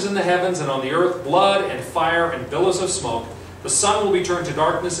wonders in the heavens and on the earth, blood and fire and billows of smoke. The sun will be turned to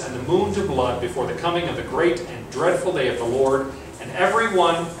darkness and the moon to blood before the coming of the great and dreadful day of the Lord. And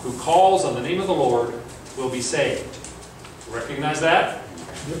everyone who calls on the name of the Lord will be saved. Recognize that?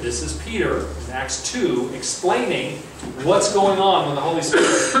 This is Peter in Acts 2 explaining what's going on when the Holy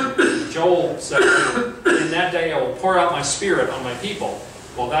Spirit, Joel said, in that day I will pour out my spirit on my people.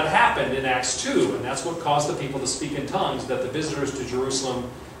 Well, that happened in Acts 2, and that's what caused the people to speak in tongues, that the visitors to Jerusalem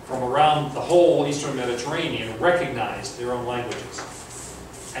from around the whole eastern Mediterranean recognized their own languages.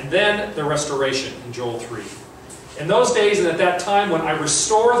 And then the restoration in Joel 3. In those days and at that time, when I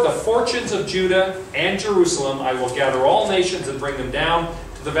restore the fortunes of Judah and Jerusalem, I will gather all nations and bring them down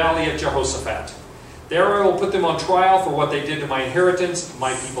to the valley of Jehoshaphat. There I will put them on trial for what they did to my inheritance,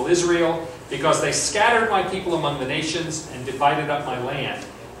 my people Israel, because they scattered my people among the nations and divided up my land.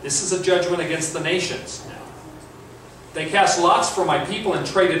 This is a judgment against the nations now. They cast lots for my people and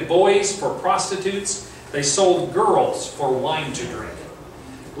traded boys for prostitutes. They sold girls for wine to drink.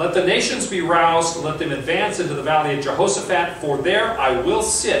 Let the nations be roused, let them advance into the valley of Jehoshaphat, for there I will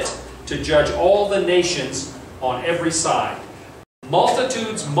sit to judge all the nations on every side.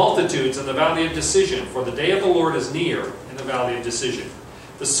 Multitudes, multitudes in the valley of decision, for the day of the Lord is near in the valley of decision.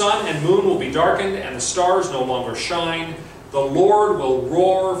 The sun and moon will be darkened, and the stars no longer shine. The Lord will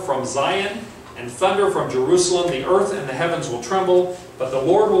roar from Zion, and thunder from Jerusalem. The earth and the heavens will tremble, but the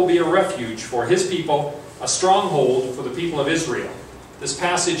Lord will be a refuge for his people, a stronghold for the people of Israel. This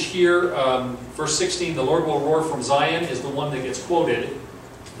passage here, verse 16, the Lord will roar from Zion, is the one that gets quoted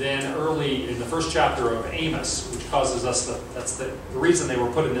then early in the first chapter of Amos, which causes us, that's the reason they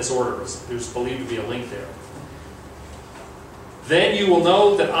were put in this order. There's believed to be a link there. Then you will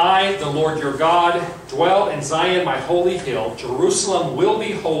know that I, the Lord your God, dwell in Zion, my holy hill. Jerusalem will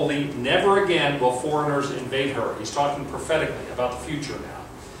be holy. Never again will foreigners invade her. He's talking prophetically about the future now.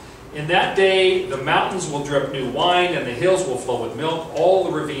 In that day, the mountains will drip new wine, and the hills will flow with milk. All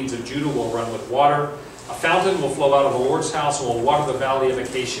the ravines of Judah will run with water. A fountain will flow out of the Lord's house and will water the valley of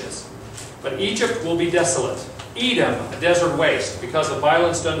acacias. But Egypt will be desolate. Edom, a desert waste, because of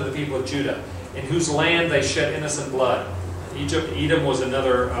violence done to the people of Judah, in whose land they shed innocent blood. Edom was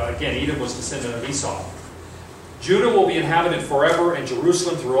Edom was descendant of Esau. Judah will be inhabited forever, and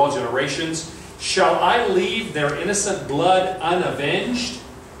Jerusalem through all generations. Shall I leave their innocent blood unavenged?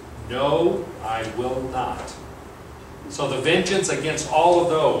 No, I will not. So the vengeance against all of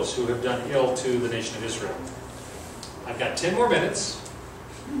those who have done ill to the nation of Israel. I've got 10 more minutes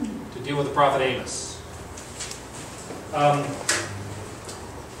to deal with the prophet Amos.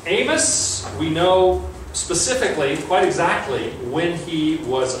 Amos, we know specifically, quite exactly, when he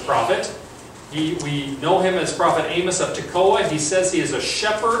was a prophet. We know him as prophet Amos of Tekoa. He says he is a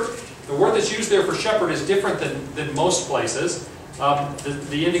shepherd. The word that's used there for shepherd is different than most places.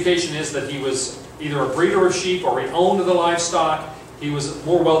 The indication is that he was either a breeder of sheep or he owned the livestock. He was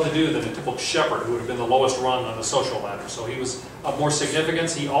more well-to-do than a typical shepherd who would have been the lowest rung on the social ladder. So he was of more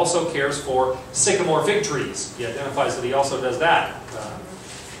significance. He also cares for sycamore fig trees. He identifies that he also does that.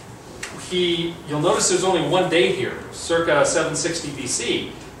 You'll notice there's only one date here, circa 760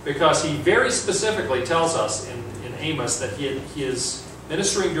 BC, because he very specifically tells us in Amos that he is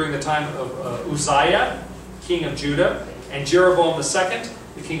ministering during the time of Uzziah, king of Judah, and Jeroboam II,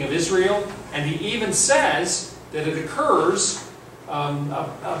 the king of Israel. And he even says that it occurs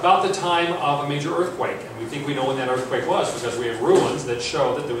about the time of a major earthquake. And we think we know when that earthquake was because we have ruins that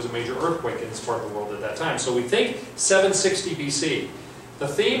show that there was a major earthquake in this part of the world at that time. So we think 760 BC. The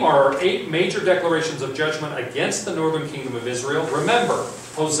theme are 8 major declarations of judgment against the northern kingdom of Israel. Remember,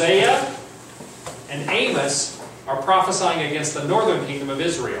 Hosea and Amos are prophesying against the northern kingdom of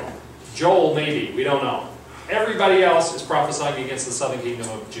Israel. Joel, maybe, we don't know. Everybody else is prophesying against the southern kingdom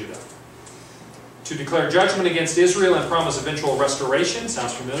of Judah. to declare judgment against Israel and promise eventual restoration.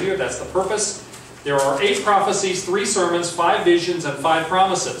 Sounds familiar? That's the purpose. There are 8 prophecies, 3 sermons, 5 visions, and 5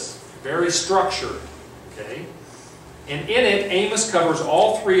 promises. Very structured. Okay? And in it, Amos covers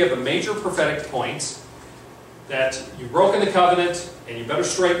all 3 of the major prophetic points: that you've broken the covenant and you better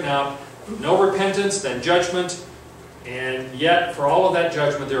straighten up, no repentance, then judgment, and yet for all of that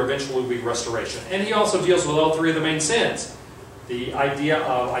judgment there eventually will be restoration. And he also deals with all 3 of the main sins: the idea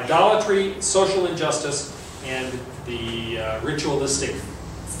of idolatry, social injustice, and the ritualistic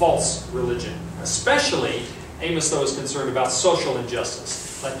false religion. Especially, Amos, though, is concerned about social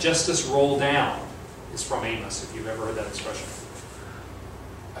injustice. Let justice roll down is from Amos, if you've ever heard that expression.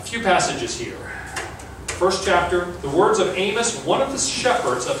 A few passages here. First chapter, the words of Amos, one of the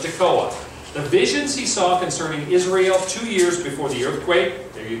shepherds of Tekoa. The visions he saw concerning Israel 2 years before the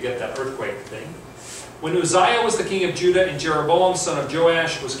earthquake. There you get that earthquake thing. When Uzziah was the king of Judah and Jeroboam, son of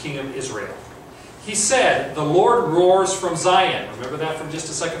Joash, was king of Israel. He said, "The Lord roars from Zion." Remember that from just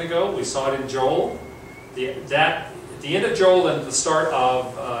a second ago? We saw it in Joel. At the end of Joel and the start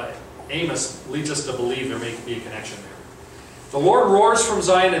of Amos leads us to believe there may be a connection there. The Lord roars from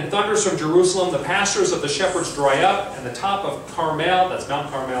Zion and thunders from Jerusalem. The pastures of the shepherds dry up, and the top of Carmel, that's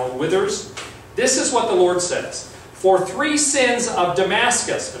Mount Carmel, withers. This is what the Lord says. For 3 sins of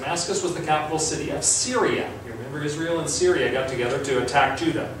Damascus. Damascus was the capital city of Syria. You remember Israel and Syria got together to attack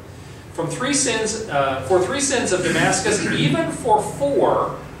Judah. For 3 sins of Damascus, even for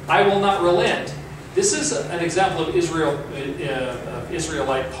 4, I will not relent. This is an example of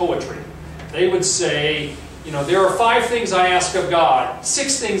Israelite poetry. They would say, you know, there are 5 things I ask of God,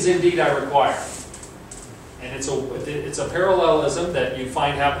 6 things indeed I require. And it's a parallelism that you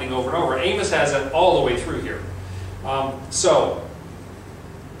find happening over and over. Amos has it all the way through here.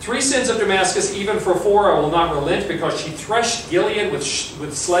 3 sins of Damascus, even for 4 I will not relent, because she threshed Gilead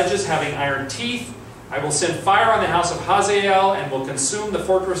with sledges having iron teeth. I will send fire on the house of Hazael and will consume the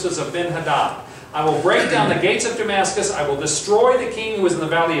fortresses of Ben-Hadad. I will break down the gates of Damascus. I will destroy the king who is in the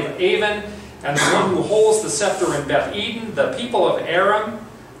valley of Avon, and the one who holds the scepter in Beth-Eden. The people of Aram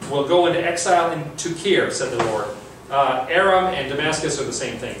will go into exile into Kir, said the Lord. Aram and Damascus are the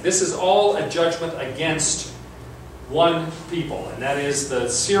same thing. This is all a judgment against one people, and that is the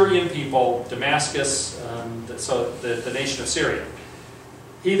Syrian people, Damascus, so the nation of Syria.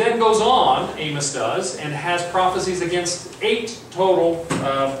 He then goes on, Amos does, and has prophecies against 8 total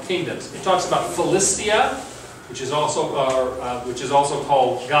kingdoms. He talks about Philistia, which is also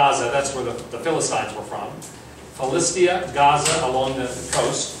called Gaza. That's where the Philistines were from. Philistia, Gaza along the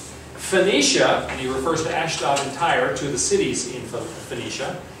coast. Phoenicia, and he refers to Ashdod and Tyre, to the cities in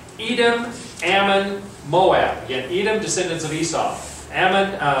Phoenicia. Edom, Ammon, Moab. Again, Edom, descendants of Esau.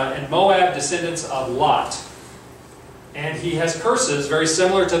 Ammon and Moab, descendants of Lot. And he has curses very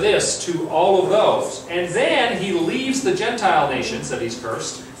similar to this to all of those. And then he leaves the Gentile nations that he's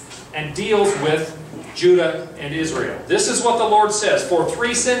cursed and deals with Judah and Israel. This is what the Lord says. For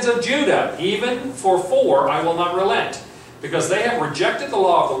 3 sins of Judah, even for 4, I will not relent. Because they have rejected the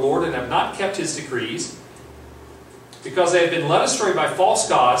law of the Lord and have not kept His decrees. Because they have been led astray by false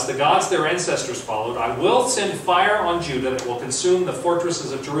gods, the gods their ancestors followed, I will send fire on Judah that will consume the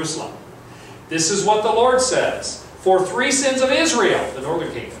fortresses of Jerusalem. This is what the Lord says. For 3 sins of Israel, the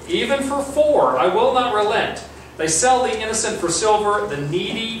northern kingdom, even for 4, I will not relent. They sell the innocent for silver, the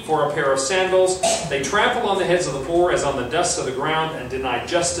needy for a pair of sandals. They trample on the heads of the poor as on the dust of the ground and deny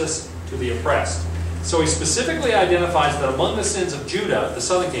justice to the oppressed. So he specifically identifies that among the sins of Judah, the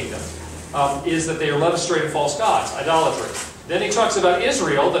southern kingdom, is that they are led astray to false gods, idolatry. Then he talks about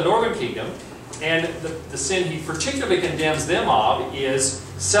Israel, the northern kingdom, and the sin he particularly condemns them of is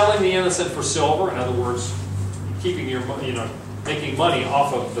selling the innocent for silver, in other words, keeping making money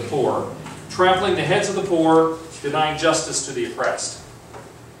off of the poor, trampling the heads of the poor, denying justice to the oppressed.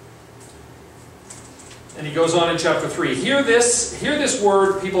 And he goes on in chapter 3. Hear this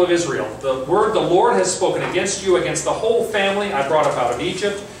word, people of Israel. The word the Lord has spoken against you, against the whole family I brought up out of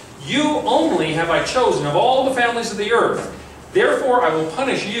Egypt. You only have I chosen of all the families of the earth. Therefore I will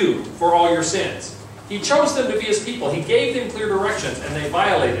punish you for all your sins. He chose them to be His people. He gave them clear directions, and they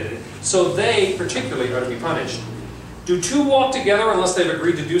violated it. So they particularly are to be punished. Do 2 walk together unless they've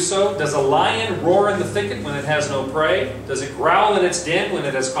agreed to do so? Does a lion roar in the thicket when it has no prey? Does it growl in its den when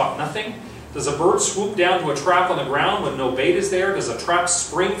it has caught nothing? Does a bird swoop down to a trap on the ground when no bait is there? Does a trap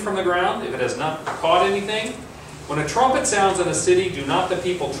spring from the ground if it has not caught anything? When a trumpet sounds in a city, do not the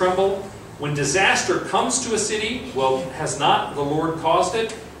people tremble? When disaster comes to a city, well, has not the Lord caused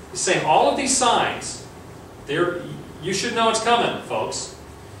it? He's saying all of these signs, you should know it's coming, folks.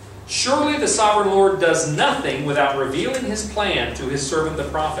 Surely the sovereign Lord does nothing without revealing His plan to His servant the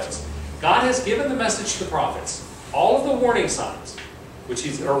prophets. God has given the message to the prophets. All of the warning signs,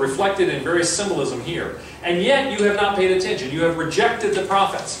 which are reflected in various symbolism here. And yet you have not paid attention. You have rejected the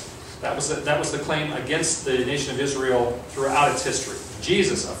prophets. That was the claim against the nation of Israel throughout its history.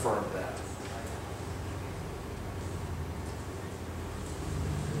 Jesus affirmed that.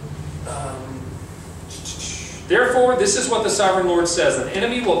 Therefore, this is what the sovereign Lord says. An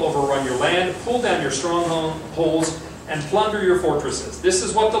enemy will overrun your land, pull down your strongholds, and plunder your fortresses. This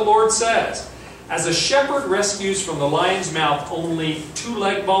is what the Lord says. As a shepherd rescues from the lion's mouth only 2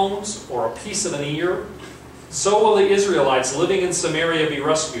 leg bones or a piece of an ear, so will the Israelites living in Samaria be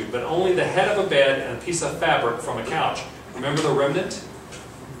rescued, but only the head of a bed and a piece of fabric from a couch. Remember the remnant?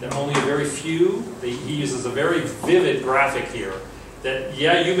 That only a very few? He uses a very vivid graphic here. That,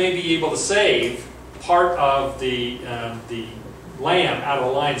 yeah, you may be able to save part of the lamb out of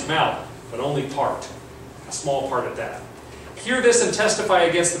the lion's mouth, but only part. A small part at that. Hear this and testify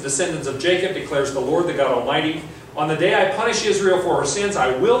against the descendants of Jacob, declares the Lord, the God Almighty. On the day I punish Israel for her sins,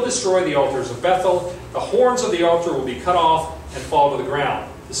 I will destroy the altars of Bethel. The horns of the altar will be cut off and fall to the ground.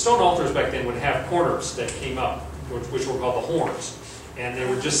 The stone altars back then would have corners that came up, which were called the horns. And they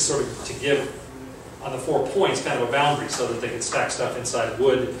were just sort of to give, on the 4 points, kind of a boundary so that they could stack stuff inside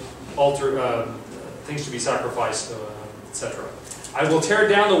wood, altar, things to be sacrificed, etc. I will tear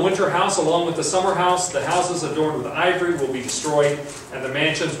down the winter house along with the summer house. The houses adorned with ivory will be destroyed, and the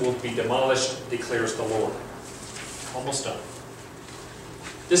mansions will be demolished, declares the Lord. Almost done.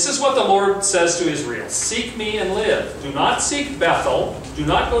 This is what the Lord says to Israel. Seek me and live. Do not seek Bethel. Do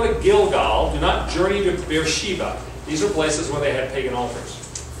not go to Gilgal. Do not journey to Beersheba. These are places where they had pagan altars.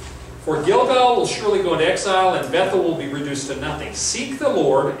 For Gilgal will surely go into exile, and Bethel will be reduced to nothing. Seek the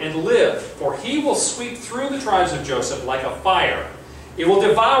Lord and live, for he will sweep through the tribes of Joseph like a fire. It will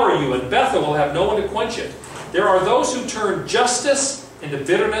devour you, and Bethel will have no one to quench it. There are those who turn justice into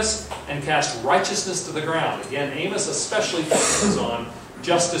bitterness and cast righteousness to the ground. Again, Amos especially focuses on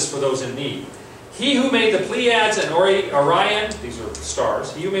justice for those in need. He who made the Pleiades and Orion, these are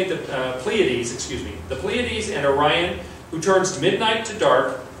stars, he who made the the Pleiades and Orion, who turns midnight to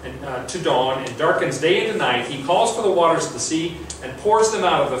dark, and to dawn, and darkens day into night. He calls for the waters of the sea, and pours them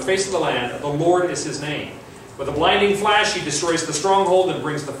out of the face of the land. The Lord is his name. With a blinding flash, he destroys the stronghold and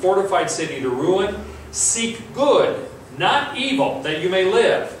brings the fortified city to ruin. Seek good, not evil, that you may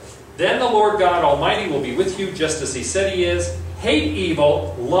live. Then the Lord God Almighty will be with you, just as he said he is. Hate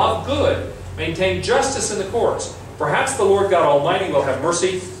evil, love good. Maintain justice in the courts. Perhaps the Lord God Almighty will have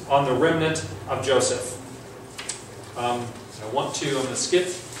mercy on the remnant of Joseph. I'm going to skip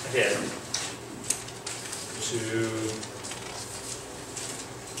ahead to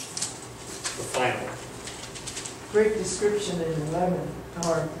the final. Great description in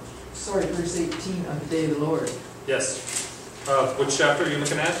verse 18 of the day of the Lord. Yes. Which chapter are you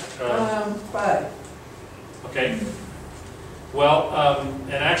looking at? 5. Okay. Well,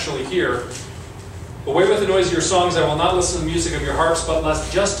 and actually here, away with the noise of your songs, I will not listen to the music of your harps, but let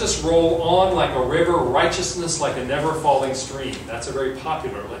justice roll on like a river, righteousness like a never-falling stream. That's a very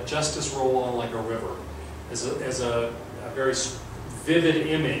popular, let justice roll on like a river, as a very vivid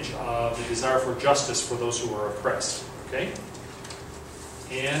image of the desire for justice for those who are oppressed. Okay?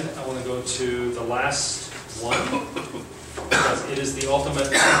 And I want to go to the last one, because it is the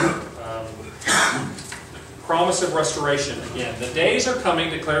ultimate promise of restoration. Again, the days are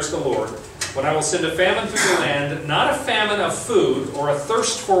coming, declares the Lord, when I will send a famine through the land, not a famine of food or a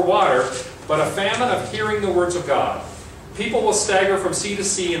thirst for water, but a famine of hearing the words of God. People will stagger from sea to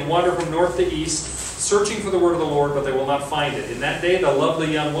sea and wander from north to east, searching for the word of the Lord, but they will not find it. In that day, the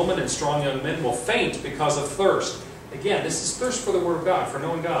lovely young woman and strong young men will faint because of thirst. Again, this is thirst for the word of God, for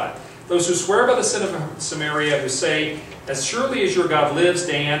knowing God. Those who swear by the sin of Samaria, who say, as surely as your God lives,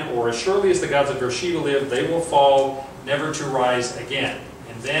 Dan, or as surely as the gods of Beersheba live, they will fall, never to rise again.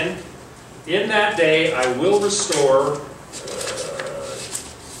 And then, in that day, I will restore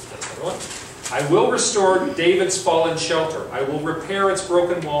David's fallen shelter. I will repair its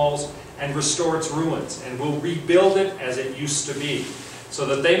broken walls and restore its ruins, and will rebuild it as it used to be, so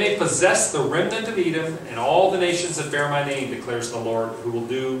that they may possess the remnant of Edom and all the nations that bear my name, declares the Lord, who will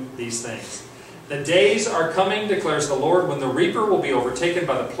do these things. The days are coming, declares the Lord, when the reaper will be overtaken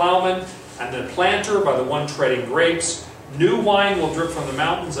by the plowman, and the planter by the one treading grapes. New wine will drip from the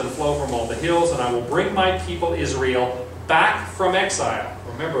mountains and flow from all the hills, and I will bring my people Israel back from exile.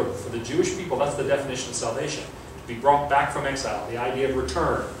 Remember, for the Jewish people, that's the definition of salvation. To be brought back from exile, the idea of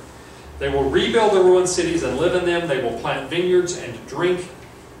return. They will rebuild the ruined cities and live in them. They will plant vineyards and drink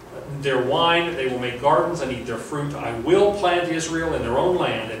their wine. They will make gardens and eat their fruit. I will plant Israel in their own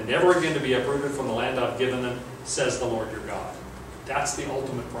land, and never again to be uprooted from the land I've given them, says the Lord your God. That's the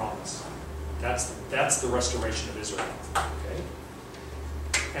ultimate promise. That's the restoration of Israel. Okay?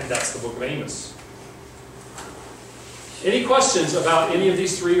 And that's the book of Amos. Any questions about any of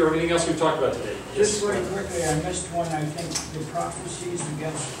these three or anything else we've talked about today? Just very quickly, I missed one, I think, the prophecies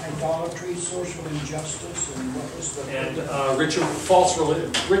against idolatry, social injustice, and what was the... And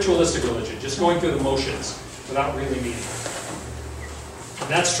ritualistic religion, just going through the motions without really meaning it. And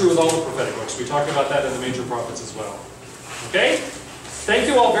that's true with all the prophetic books. We talked about that in the major prophets as well. Okay? Thank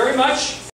you all very much.